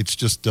 and it's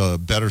just a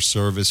better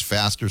service,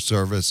 faster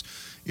service.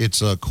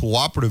 It's a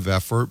cooperative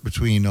effort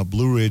between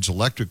Blue Ridge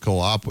Electric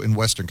Co-op and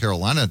Western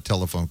Carolina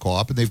Telephone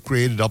Co-op, and they've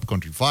created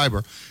Upcountry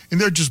Fiber, and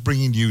they're just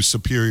bringing you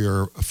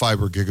superior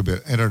fiber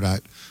gigabit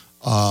internet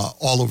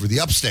all over the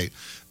upstate.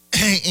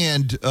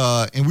 And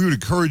we would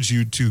encourage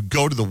you to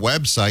go to the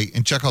website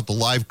and check out the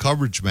live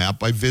coverage map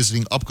by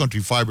visiting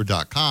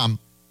upcountryfiber.com,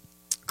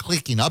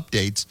 clicking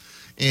updates,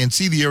 and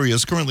see the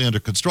areas currently under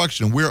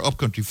construction and where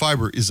Upcountry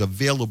Fiber is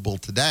available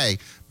today,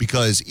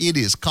 because it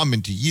is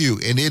coming to you,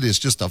 and it is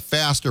just a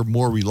faster,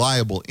 more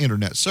reliable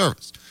internet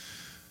service.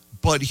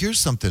 But here's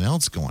something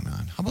else going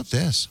on. How about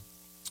this?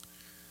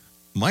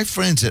 My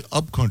friends at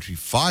Upcountry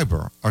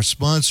Fiber are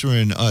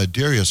sponsoring a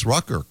Darius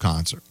Rucker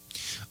concert.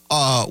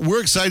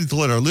 We're excited to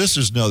let our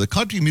listeners know the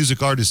country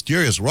music artist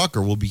Darius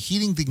Rucker will be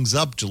heating things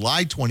up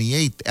July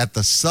 28th at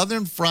the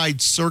Southern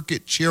Fried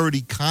Circuit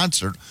Charity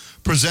Concert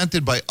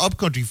presented by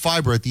Upcountry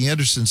Fiber at the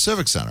Anderson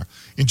Civic Center.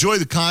 Enjoy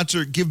the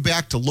concert, give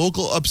back to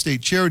local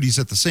upstate charities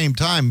at the same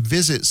time.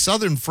 Visit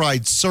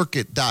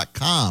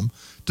southernfriedcircuit.com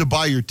to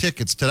buy your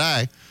tickets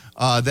today.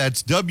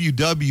 That's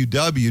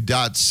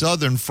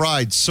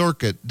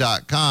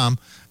www.southernfriedcircuit.com.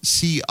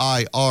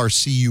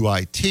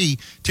 CIRCUIT.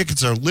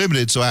 Tickets are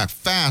limited, so act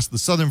fast. The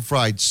Southern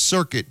Fried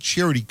Circuit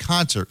Charity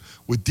Concert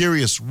with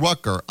Darius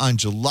Rucker on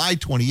July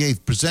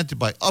 28th, presented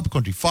by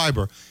Upcountry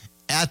Fiber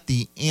at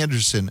the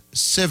Anderson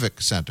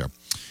Civic Center.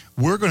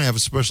 We're going to have a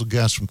special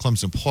guest from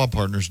Clemson Paw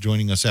Partners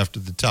joining us after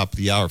the top of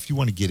the hour. If you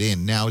want to get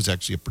in, now is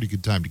actually a pretty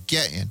good time to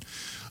get in.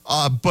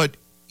 But,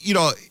 you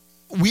know,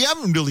 we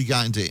haven't really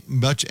gotten to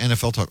much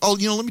NFL talk. Oh,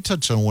 you know, let me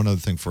touch on one other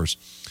thing first.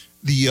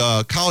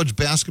 The college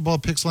basketball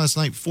picks last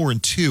night,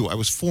 4-2. I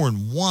was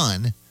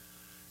 4-1,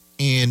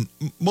 and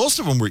most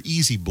of them were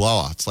easy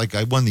blowouts. Like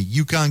I won the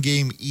UConn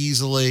game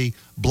easily,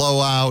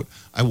 blowout.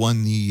 I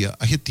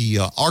hit the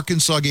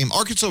Arkansas game.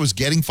 Arkansas was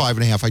getting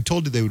 5.5. I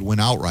told you they would win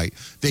outright.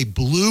 They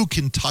blew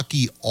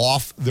Kentucky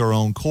off their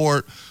own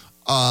court.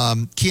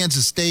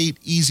 Kansas State,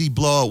 easy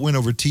blowout win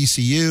over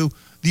TCU.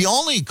 The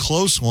only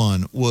close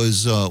one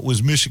was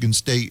Michigan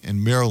State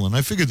and Maryland.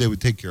 I figured they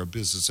would take care of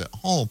business at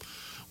home,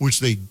 which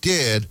they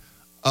did.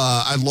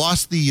 I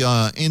lost the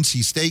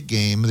NC State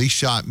game. They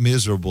shot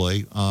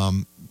miserably.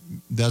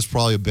 That's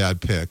probably a bad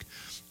pick.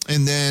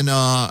 And then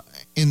I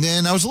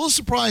was a little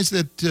surprised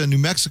that New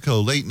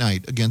Mexico late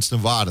night against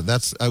Nevada.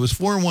 I was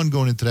 4-1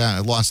 going into that. I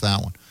lost that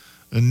one.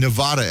 And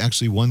Nevada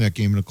actually won that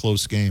game in a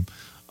close game.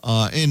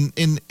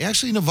 And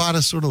actually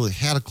Nevada sort of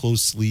had a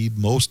close lead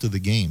most of the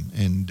game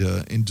and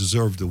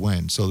deserved to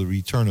win. So the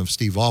return of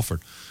Steve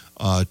Alford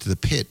to the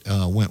pit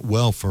went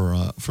well for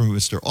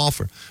Mr.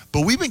 Alford.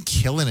 But we've been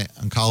killing it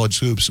on college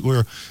hoops.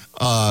 We're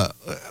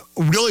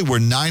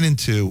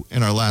 9-2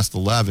 in our last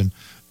 11,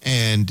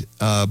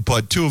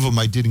 but 2 of them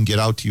I didn't get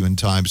out to you in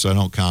time, so I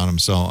don't count them.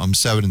 So I'm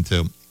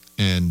 7-2,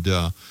 and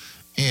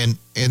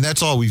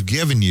that's all we've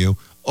given you,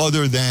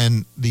 other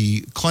than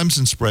the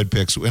Clemson spread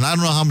picks. And I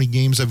don't know how many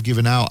games I've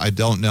given out. I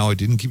don't know. I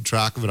didn't keep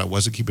track of it. I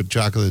wasn't keeping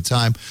track of the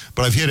time,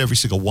 but I've hit every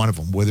single one of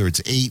them, whether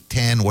it's 8,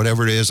 10,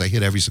 whatever it is. I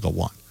hit every single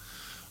one.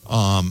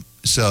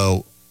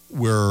 So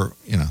we're,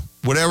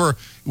 whatever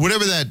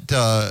that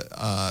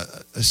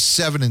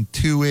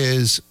 7-2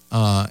 is,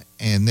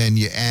 and then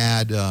you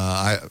add,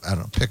 I don't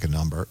know, pick a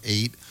number,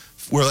 8.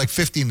 We're like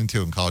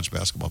 15-2 in college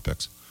basketball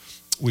picks,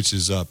 which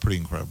is pretty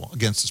incredible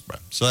against the spread.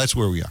 So that's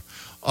where we are.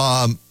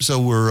 So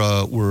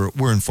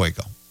we're in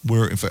Fuego.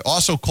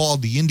 Also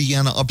called the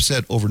Indiana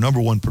upset over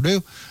number 1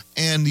 Purdue,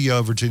 and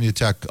the Virginia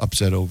Tech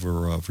upset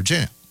over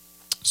Virginia.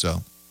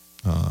 So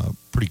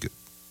pretty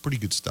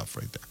good stuff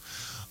right there.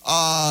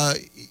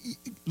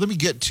 Let me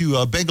get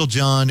to Bengal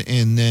John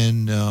and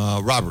then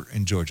Robert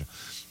in Georgia.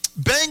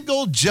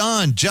 Bengal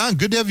John,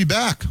 good to have you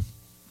back.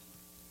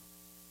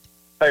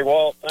 Hey,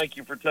 Walt, thank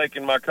you for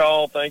taking my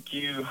call. Thank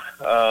you.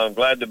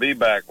 Glad to be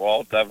back,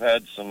 Walt. I've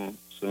had some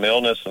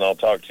illness, and I'll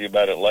talk to you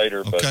about it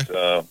later. Okay.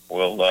 But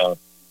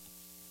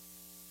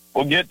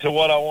we'll get to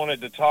what I wanted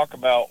to talk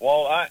about.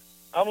 Walt,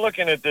 I'm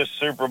looking at this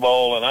Super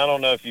Bowl, and I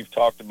don't know if you've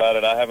talked about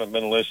it. I haven't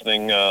been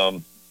listening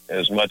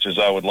as much as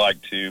I would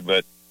like to,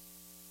 but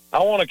I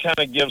want to kind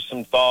of give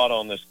some thought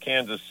on this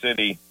Kansas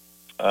City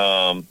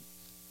offense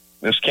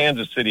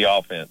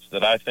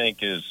that I think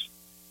is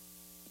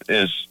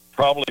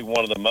probably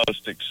one of the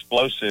most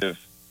explosive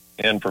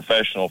in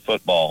professional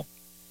football.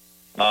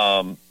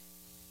 And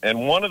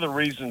one of the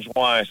reasons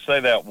why I say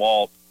that,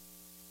 Walt,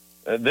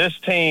 this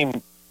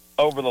team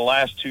over the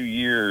last 2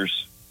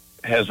 years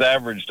has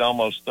averaged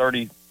almost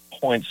 30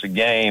 points a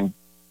game,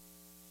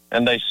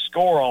 and they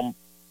score on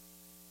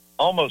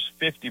almost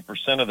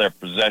 50% of their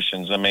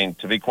possessions. I mean,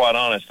 to be quite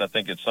honest, I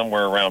think it's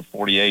somewhere around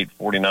 48,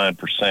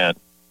 49%.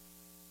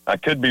 I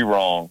could be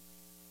wrong.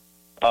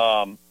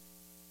 And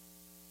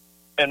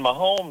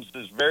Mahomes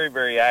is very,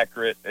 very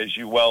accurate, as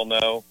you well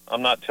know.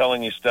 I'm not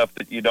telling you stuff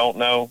that you don't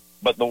know.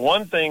 But the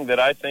one thing that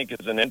I think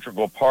is an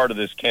integral part of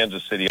this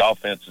Kansas City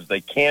offense is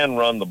they can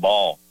run the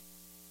ball.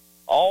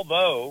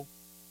 Although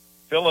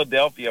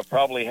Philadelphia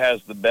probably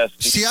has the best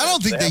defense. See, I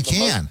don't think they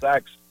can.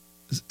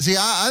 See,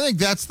 I think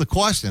that's the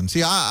question.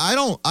 See,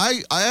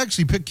 I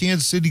actually picked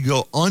Kansas City to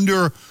go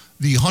under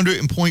the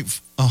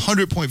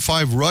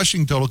 100.5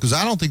 rushing total because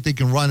I don't think they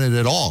can run it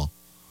at all.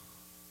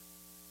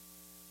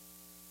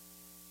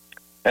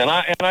 And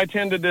I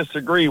tend to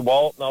disagree,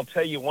 Walt, and I'll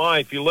tell you why.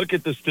 If you look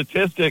at the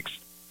statistics,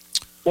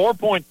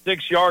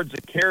 4.6 yards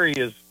a carry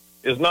is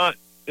not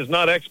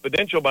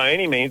exponential by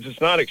any means. It's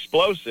not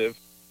explosive,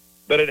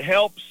 but it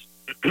helps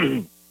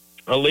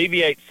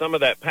alleviate some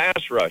of that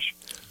pass rush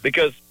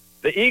because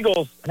the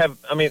Eagles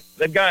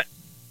they've got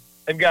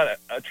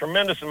a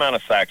tremendous amount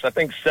of sacks. I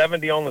think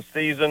 70 on the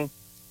season.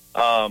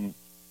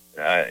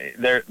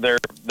 They're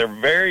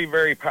very,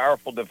 very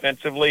powerful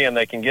defensively, and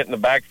they can get in the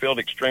backfield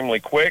extremely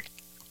quick.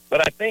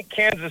 But I think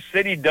Kansas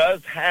City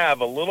does have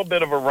a little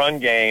bit of a run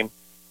game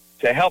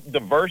to help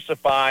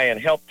diversify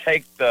and help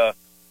take the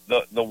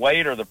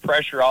weight or the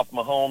pressure off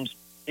Mahomes.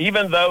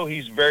 Even though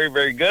he's very,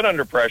 very good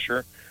under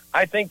pressure,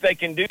 I think they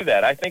can do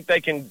that. I think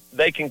they can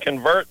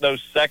convert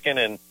those second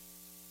and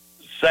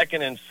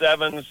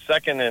sevens,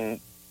 second and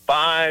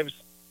fives,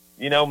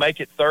 make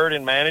it third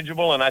and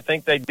manageable, and I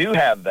think they do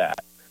have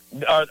that.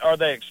 Are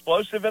they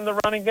explosive in the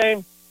running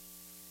game?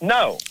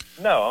 No.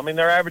 I mean,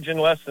 they're averaging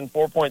less than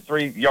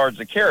 4.3 yards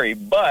a carry,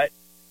 but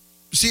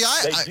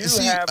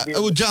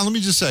John, let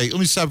me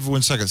stop for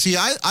 1 second. See,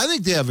 I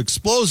think they have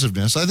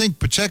explosiveness. I think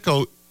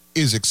Pacheco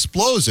is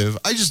explosive.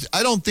 I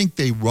don't think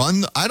they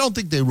run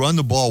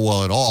the ball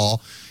well at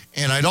all,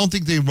 and I don't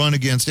think they run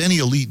against any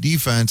elite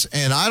defense,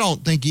 and I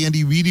don't think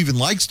Andy Reid even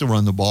likes to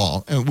run the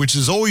ball, which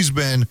has always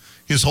been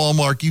his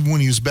hallmark even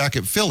when he was back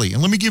at Philly.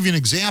 And let me give you an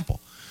example,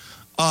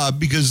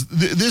 because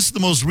this is the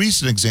most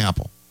recent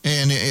example.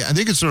 And I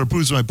think it sort of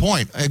proves my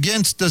point.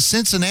 Against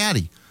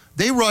Cincinnati,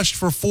 they rushed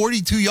for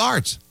 42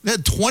 yards. They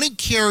had 20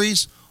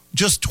 carries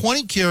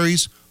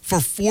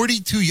for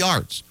 42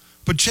 yards.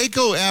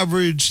 Pacheco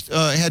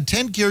had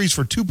 10 carries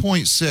for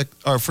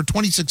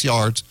 26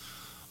 yards.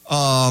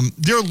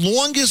 Their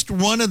longest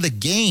run of the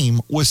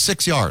game was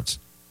 6 yards,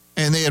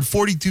 and they had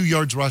 42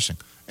 yards rushing.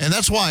 And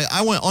that's why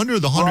I went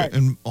under the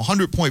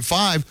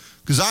 100.5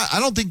 because I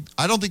don't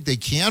think they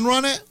can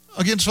run it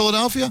against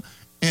Philadelphia,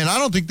 and I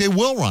don't think they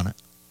will run it.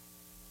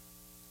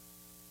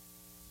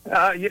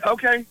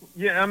 Okay.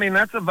 Yeah, I mean,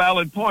 that's a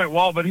valid point,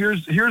 Walt, but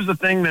here's the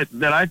thing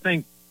that I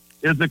think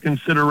is a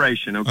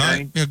consideration, okay?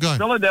 Right. Yeah, go ahead.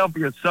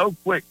 Philadelphia is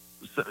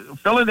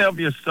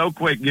so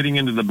quick getting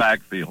into the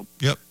backfield.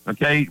 Yep.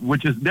 Okay,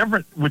 which is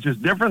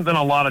different than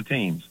a lot of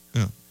teams.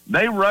 Yeah.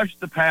 They rush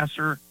the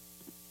passer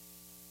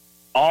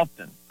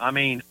often. I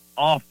mean,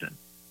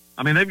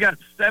 they've got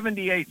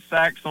 78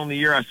 sacks on the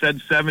year. I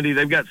said 70.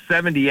 They've got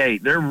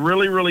 78. They're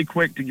really, really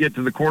quick to get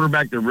to the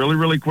quarterback. They're really,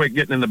 really quick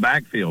getting in the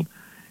backfield.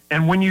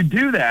 And when you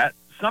do that,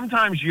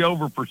 sometimes you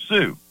over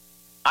pursue.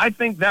 I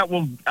think that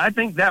will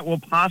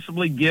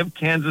possibly give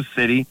Kansas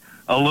City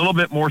a little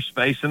bit more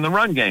space in the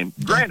run game.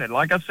 Granted,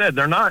 like I said,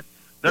 they're not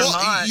They're Well,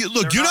 not.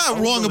 you're not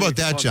wrong about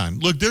that, John.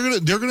 Look,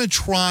 they're gonna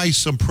try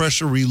some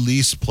pressure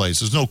release plays.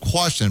 There's no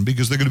question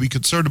because they're going to be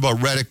concerned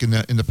about Reddick in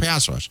the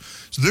pass rush.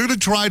 So they're going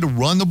to try to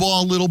run the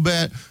ball a little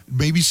bit,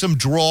 maybe some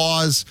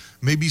draws,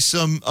 maybe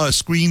some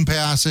screen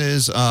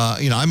passes.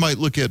 I might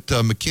look at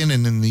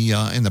McKinnon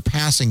in the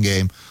passing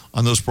game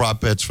on those prop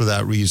bets for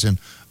that reason.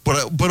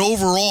 But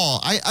overall,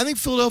 I think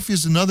Philadelphia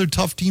is another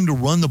tough team to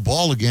run the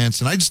ball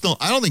against, and I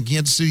don't think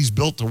Kansas City's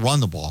built to run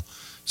the ball.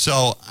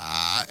 So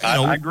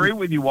I agree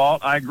with you,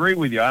 Walt. I agree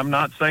with you. I'm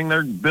not saying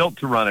they're built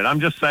to run it. I'm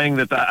just saying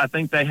that I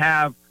think they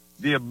have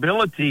the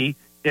ability.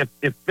 If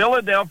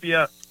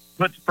Philadelphia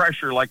puts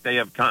pressure like they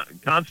have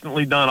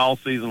constantly done all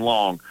season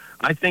long,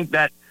 I think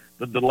that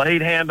the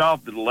delayed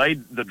handoff,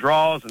 the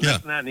draws, and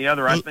this and that and the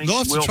other, I think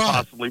will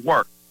possibly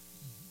work.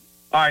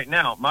 All right,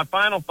 now my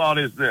final thought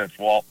is this,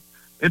 Walt.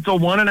 It's a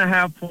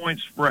 1.5 point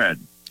spread.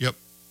 Yep.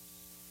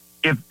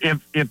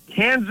 If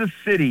Kansas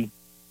City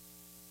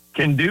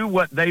can do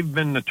what they've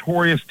been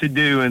notorious to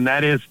do, and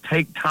that is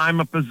take time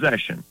of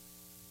possession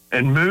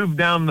and move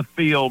down the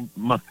field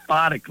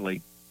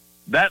methodically,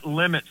 that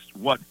limits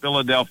what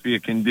Philadelphia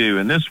can do.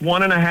 And this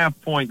 1.5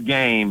 point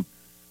game,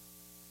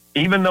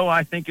 even though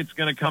I think it's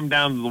going to come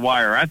down to the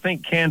wire, I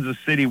think Kansas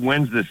City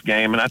wins this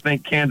game, and I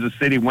think Kansas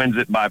City wins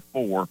it by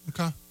 4.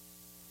 Okay.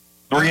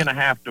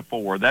 3.5 to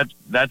 4.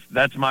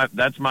 That's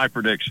my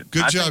prediction.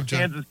 Good job, think John.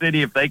 Kansas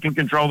City, if they can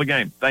control the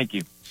game. Thank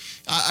you.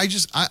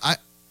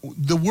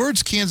 The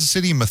words Kansas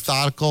City and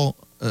methodical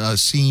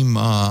seem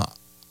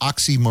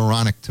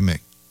oxymoronic to me.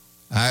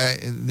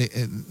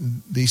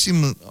 They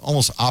seem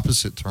almost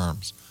opposite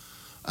terms.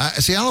 I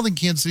don't think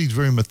Kansas City is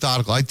very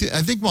methodical. I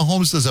think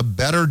Mahomes does a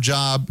better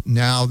job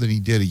now than he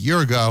did a year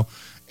ago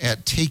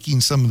at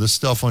taking some of the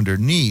stuff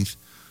underneath.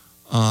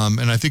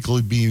 And I think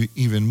he'll be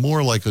even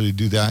more likely to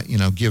do that,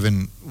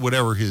 given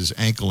whatever his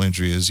ankle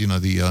injury is,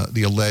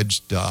 the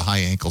alleged high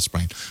ankle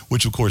sprain,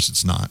 which, of course,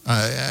 it's not.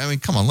 I mean,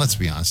 come on, let's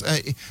be honest.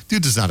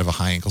 Dude does not have a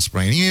high ankle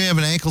sprain. He may have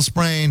an ankle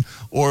sprain,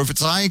 or if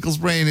it's a high ankle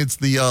sprain, it's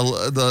the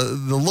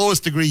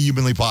lowest degree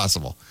humanly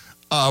possible.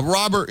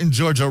 Robert in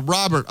Georgia.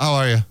 Robert, how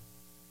are you?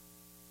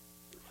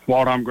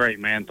 Walt, I'm great,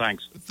 man.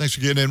 Thanks. Thanks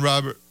for getting in,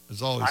 Robert,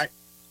 as always.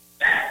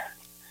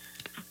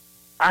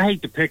 I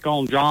hate to pick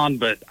on John,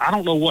 but I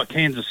don't know what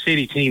Kansas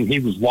City team he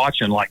was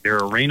watching, like their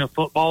Arena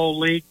Football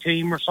League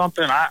team or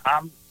something.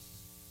 I'm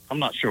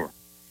not sure.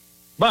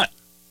 But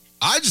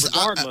I just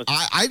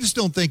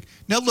don't think.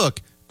 Now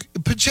look,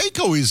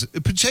 Pacheco has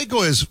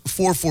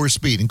 4.4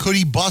 speed, and could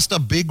he bust a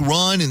big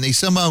run and they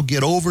somehow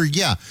get over?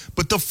 Yeah,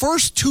 but the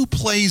first 2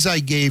 plays I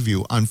gave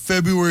you on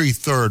February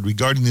 3rd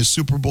regarding the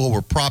Super Bowl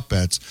were prop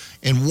bets,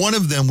 and one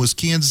of them was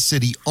Kansas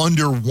City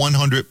under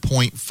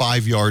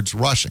 100.5 yards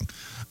rushing.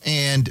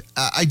 And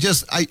I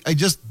just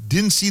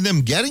didn't see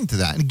them getting to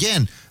that. And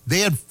again,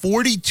 they had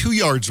 42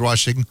 yards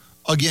rushing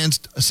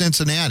against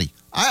Cincinnati.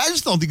 I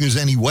just don't think there's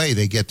any way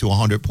they get to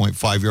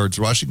 100.5 yards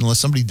rushing unless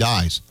somebody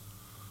dies.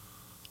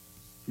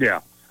 Yeah,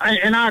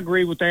 I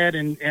agree with that.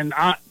 And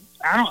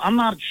I'm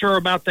not sure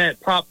about that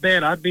prop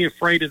bet. I'd be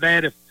afraid of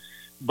that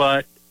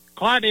but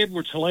Clyde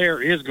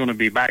Edwards-Helaire is going to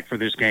be back for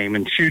this game.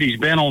 And shoot, he's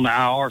been on the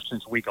IR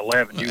since week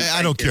 11.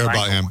 I don't care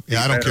about him.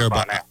 Yeah, I don't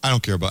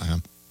care about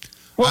him.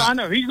 Well, I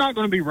know he's not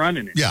going to be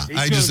running it. Yeah,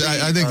 I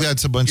think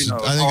that's a bunch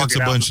of. I think it's a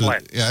bunch of.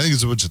 Yeah, I think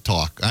it's a bunch of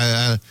talk.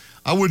 I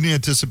wouldn't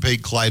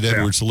anticipate Clyde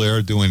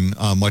Edwards-Helaire doing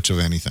much of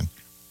anything.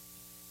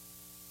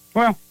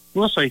 Well,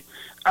 we'll see.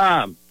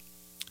 All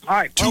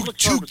right, two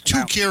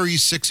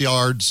carries, 6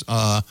 yards,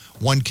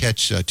 1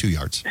 catch, 2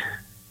 yards.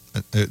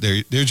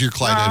 There's your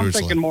Clyde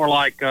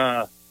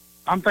Edwards-Helaire.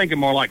 I'm thinking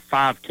more like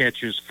 5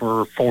 catches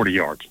for 40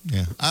 yards.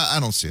 Yeah, I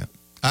don't see it.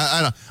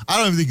 I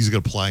don't even think he's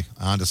going to play,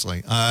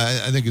 honestly.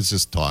 I think it's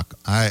just talk.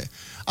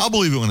 I'll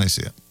believe it when I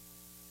see it.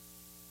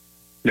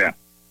 Yeah.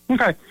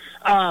 Okay.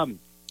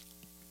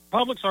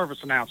 Public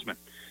service announcement.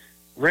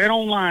 Read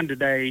online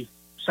today,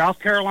 South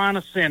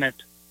Carolina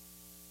Senate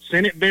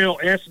Bill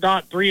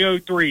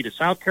S.303, the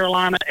South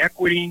Carolina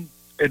Equity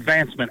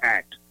Advancement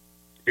Act.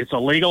 It's a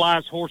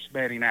legalized horse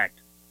betting act.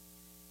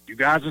 You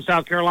guys in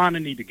South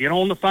Carolina need to get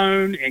on the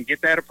phone and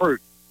get that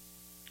approved.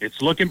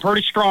 It's looking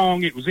pretty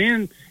strong.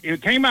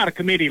 It came out of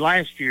committee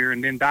last year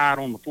and then died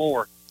on the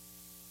floor.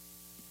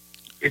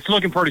 It's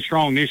looking pretty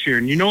strong this year.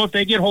 And if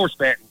they get horse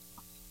betting,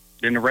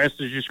 then the rest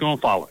is just going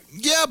to follow.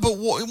 Yeah, but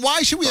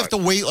why should we have to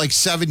wait like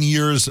 7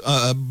 years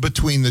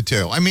between the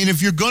two? I mean,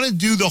 if you're going to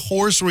do the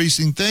horse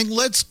racing thing,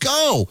 let's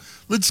go.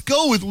 Let's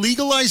go with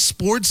legalized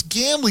sports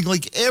gambling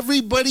like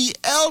everybody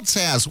else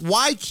has.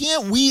 Why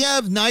can't we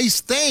have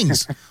nice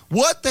things?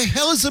 What the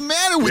hell is the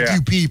matter with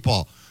you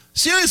people?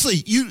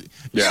 Seriously,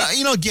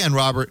 again,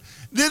 Robert,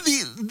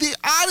 the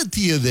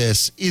oddity of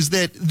this is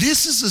that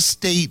this is a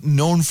state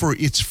known for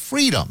its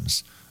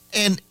freedoms.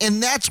 And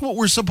that's what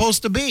we're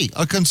supposed to be,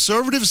 a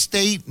conservative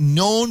state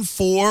known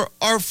for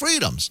our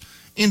freedoms.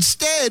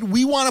 Instead,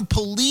 we want to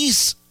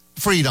police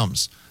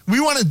freedoms. We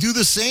want to do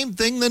the same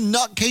thing the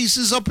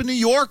nutcases up in New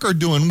York are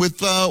doing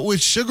with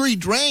sugary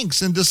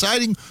drinks and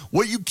deciding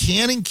what you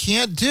can and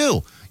can't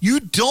do. You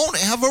don't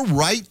have a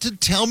right to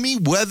tell me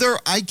whether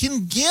I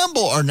can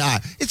gamble or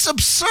not. It's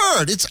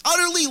absurd. It's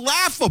utterly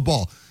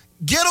laughable.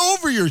 Get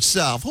over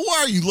yourself. Who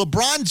are you,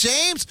 LeBron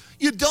James?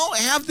 You don't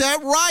have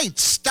that right.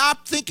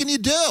 Stop thinking you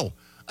do.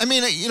 I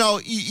mean,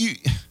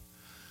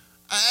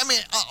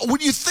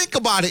 when you think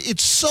about it,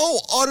 it's so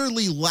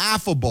utterly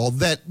laughable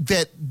that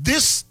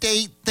this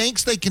state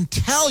thinks they can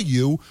tell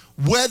you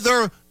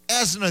whether,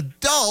 as an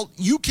adult,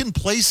 you can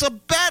place a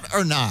bet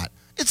or not.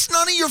 It's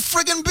none of your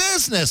friggin'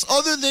 business,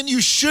 other than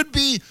you should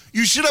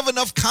have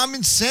enough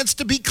common sense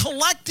to be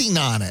collecting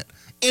on it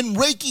and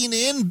raking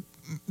in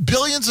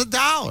billions of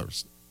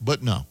dollars.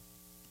 But no.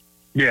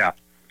 Yeah.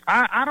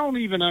 I don't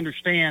even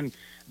understand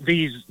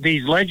these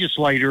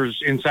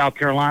legislators in South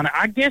Carolina.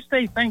 I guess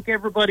they think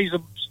everybody's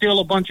still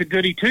a bunch of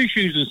goody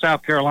two-shoes in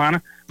South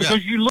Carolina,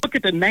 because you look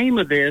at the name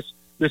of this,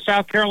 the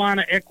South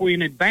Carolina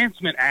Equine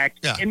Advancement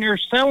Act, and they're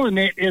selling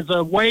it as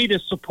a way to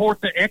support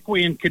the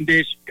equine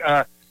condition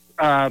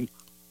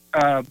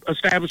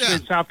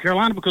establishment in South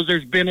Carolina, because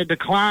there's been a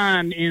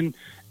decline in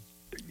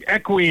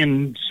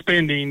equine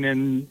spending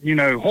and,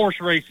 horse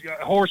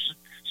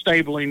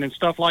stabling and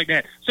stuff like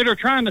that. So they're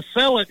trying to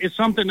sell it as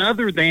something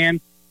other than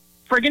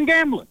friggin'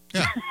 gambling.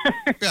 Yeah.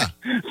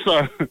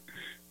 So,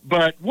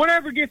 but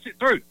whatever gets it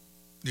through.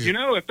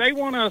 Yeah. If they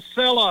want to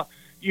sell a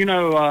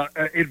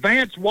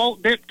advanced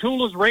Walt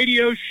Deptula's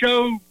radio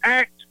show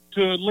act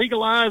to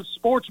legalize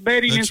sports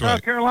betting in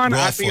South Carolina,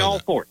 I'd be all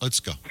for it. Let's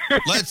go.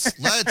 Let's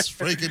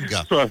freaking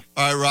go. All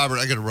right, Robert,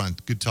 I got to run.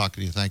 Good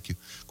talking to you. Thank you.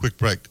 Quick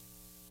break.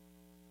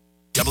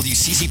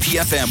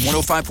 WCCP-FM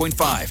 105.5,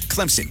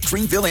 Clemson,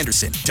 Greenville,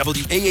 Anderson.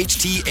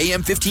 WAHT AM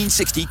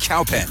 1560,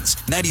 Cowpens.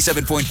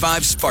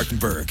 97.5,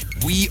 Spartanburg.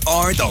 We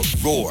are the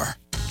Roar.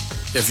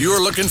 If you are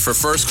looking for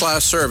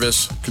first-class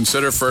service,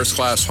 consider First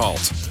Class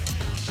Halt.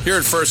 Here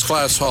at First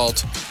Class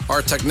Halt,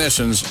 our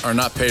technicians are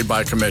not paid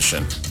by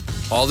commission.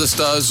 All this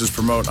does is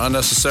promote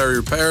unnecessary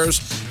repairs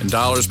and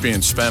dollars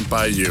being spent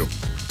by you.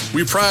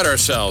 We pride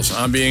ourselves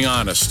on being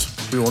honest.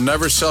 We will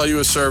never sell you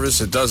a service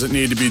that doesn't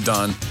need to be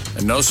done,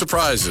 and no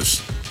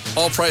surprises.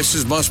 All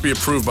prices must be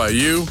approved by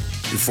you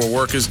before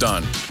work is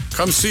done.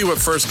 Come see what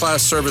first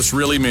class service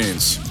really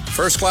means.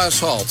 First Class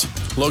Halt,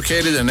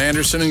 located in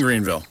Anderson and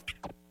Greenville.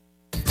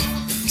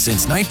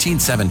 Since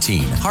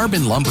 1917,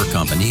 Harbin Lumber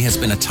Company has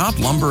been a top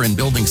lumber and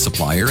building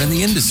supplier in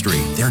the industry.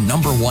 Their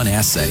number one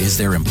asset is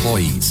their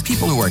employees,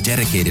 people who are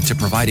dedicated to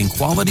providing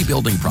quality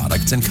building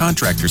products and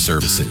contractor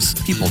services.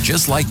 People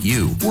just like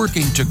you,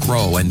 working to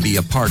grow and be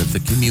a part of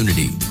the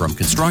community. From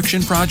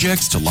construction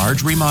projects to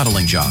large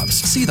remodeling jobs,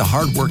 see the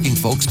hardworking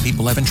folks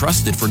people have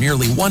entrusted for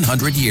nearly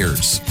 100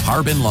 years.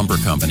 Harbin Lumber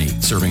Company,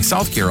 serving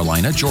South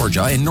Carolina,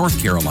 Georgia, and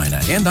North Carolina,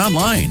 and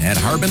online at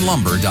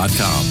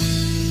harbinlumber.com.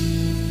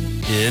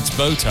 It's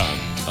Bow Time,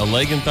 a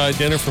leg and thigh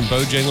dinner from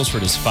Bojangles for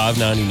just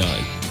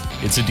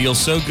 $5.99. It's a deal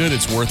so good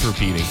it's worth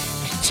repeating.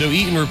 So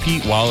eat and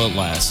repeat while it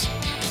lasts.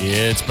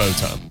 It's Bow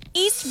Time.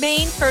 East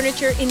Main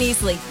Furniture in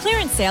Easley.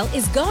 Clearance sale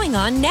is going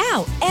on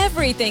now.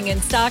 Everything in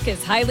stock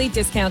is highly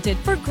discounted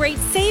for great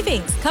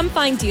savings. Come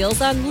find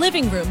deals on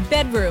living room,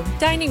 bedroom,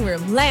 dining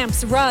room,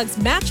 lamps, rugs,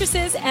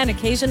 mattresses, and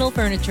occasional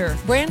furniture.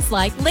 Brands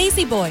like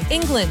Lazy Boy,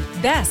 England,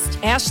 Best,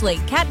 Ashley,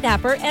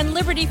 Catnapper, and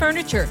Liberty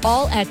Furniture,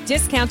 all at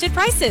discounted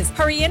prices.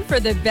 Hurry in for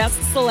the best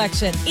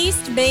selection.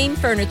 East Main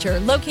Furniture,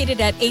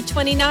 located at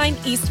 829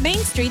 East Main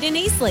Street in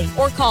Easley,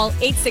 or call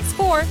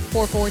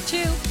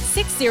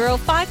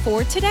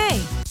 864-442-6054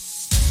 today.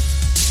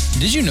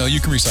 Did you know you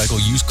can recycle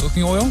used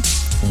cooking oil?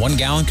 1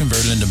 gallon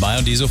converted into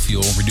biodiesel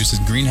fuel reduces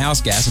greenhouse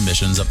gas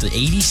emissions up to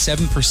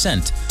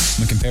 87%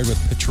 when compared with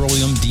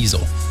petroleum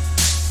diesel.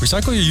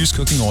 Recycle your used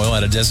cooking oil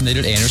at a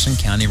designated Anderson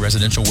County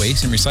Residential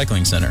Waste and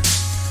Recycling Center.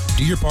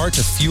 Do your part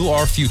to fuel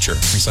our future.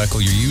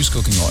 Recycle your used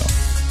cooking oil.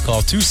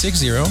 Call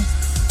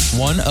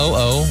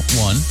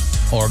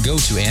 260-1001 or go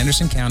to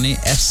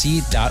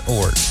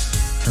andersoncountyfc.org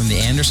from the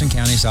Anderson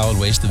County Solid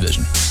Waste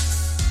Division.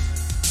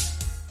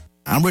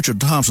 I'm Richard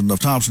Thompson of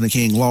Thompson &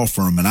 King Law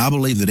Firm, and I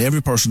believe that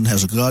every person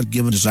has a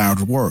God-given desire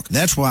to work.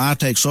 That's why I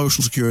take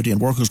Social Security and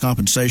workers'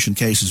 compensation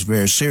cases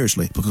very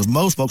seriously, because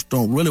most folks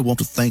don't really want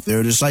to think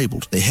they're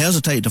disabled. They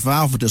hesitate to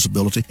file for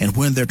disability, and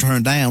when they're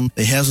turned down,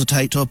 they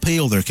hesitate to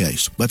appeal their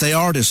case. But they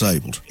are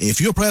disabled. If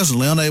you're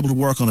presently unable to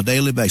work on a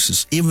daily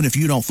basis, even if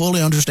you don't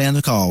fully understand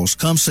the cause,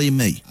 come see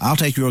me. I'll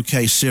take your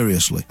case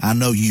seriously. I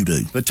know you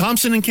do. The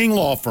Thompson & King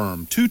Law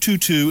Firm,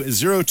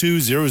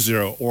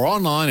 222-0200, or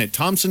online at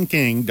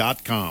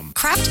thompsonking.com.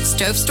 Craft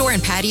Stove Store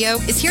and Patio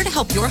is here to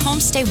help your home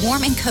stay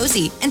warm and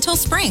cozy until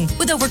spring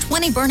with over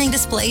 20 burning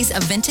displays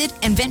of vented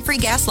and vent-free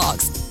gas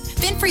logs.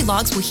 Vent-free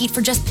logs will heat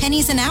for just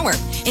pennies an hour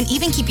and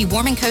even keep you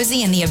warm and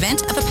cozy in the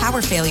event of a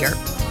power failure.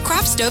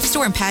 Craft Stove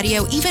Store and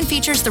Patio even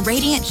features the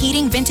Radiant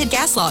Heating vented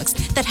gas logs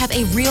that have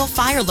a real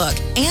fire look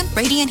and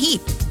radiant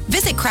heat.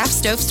 Visit Craft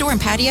Stove Store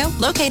and Patio,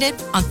 located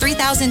on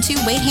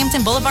 3002 Wade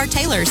Hampton Boulevard,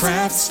 Taylors.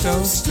 Craft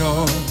Stove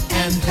Store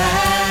and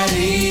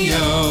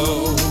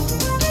Patio.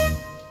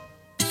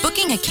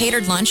 Booking a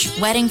catered lunch,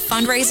 wedding,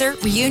 fundraiser,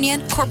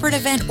 reunion, corporate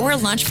event, or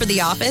lunch for the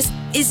office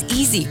is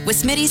easy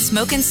with Smitty's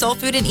Smokin' Soul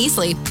Food in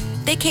Easley.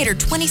 They catered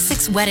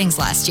 26 weddings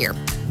last year.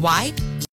 Why?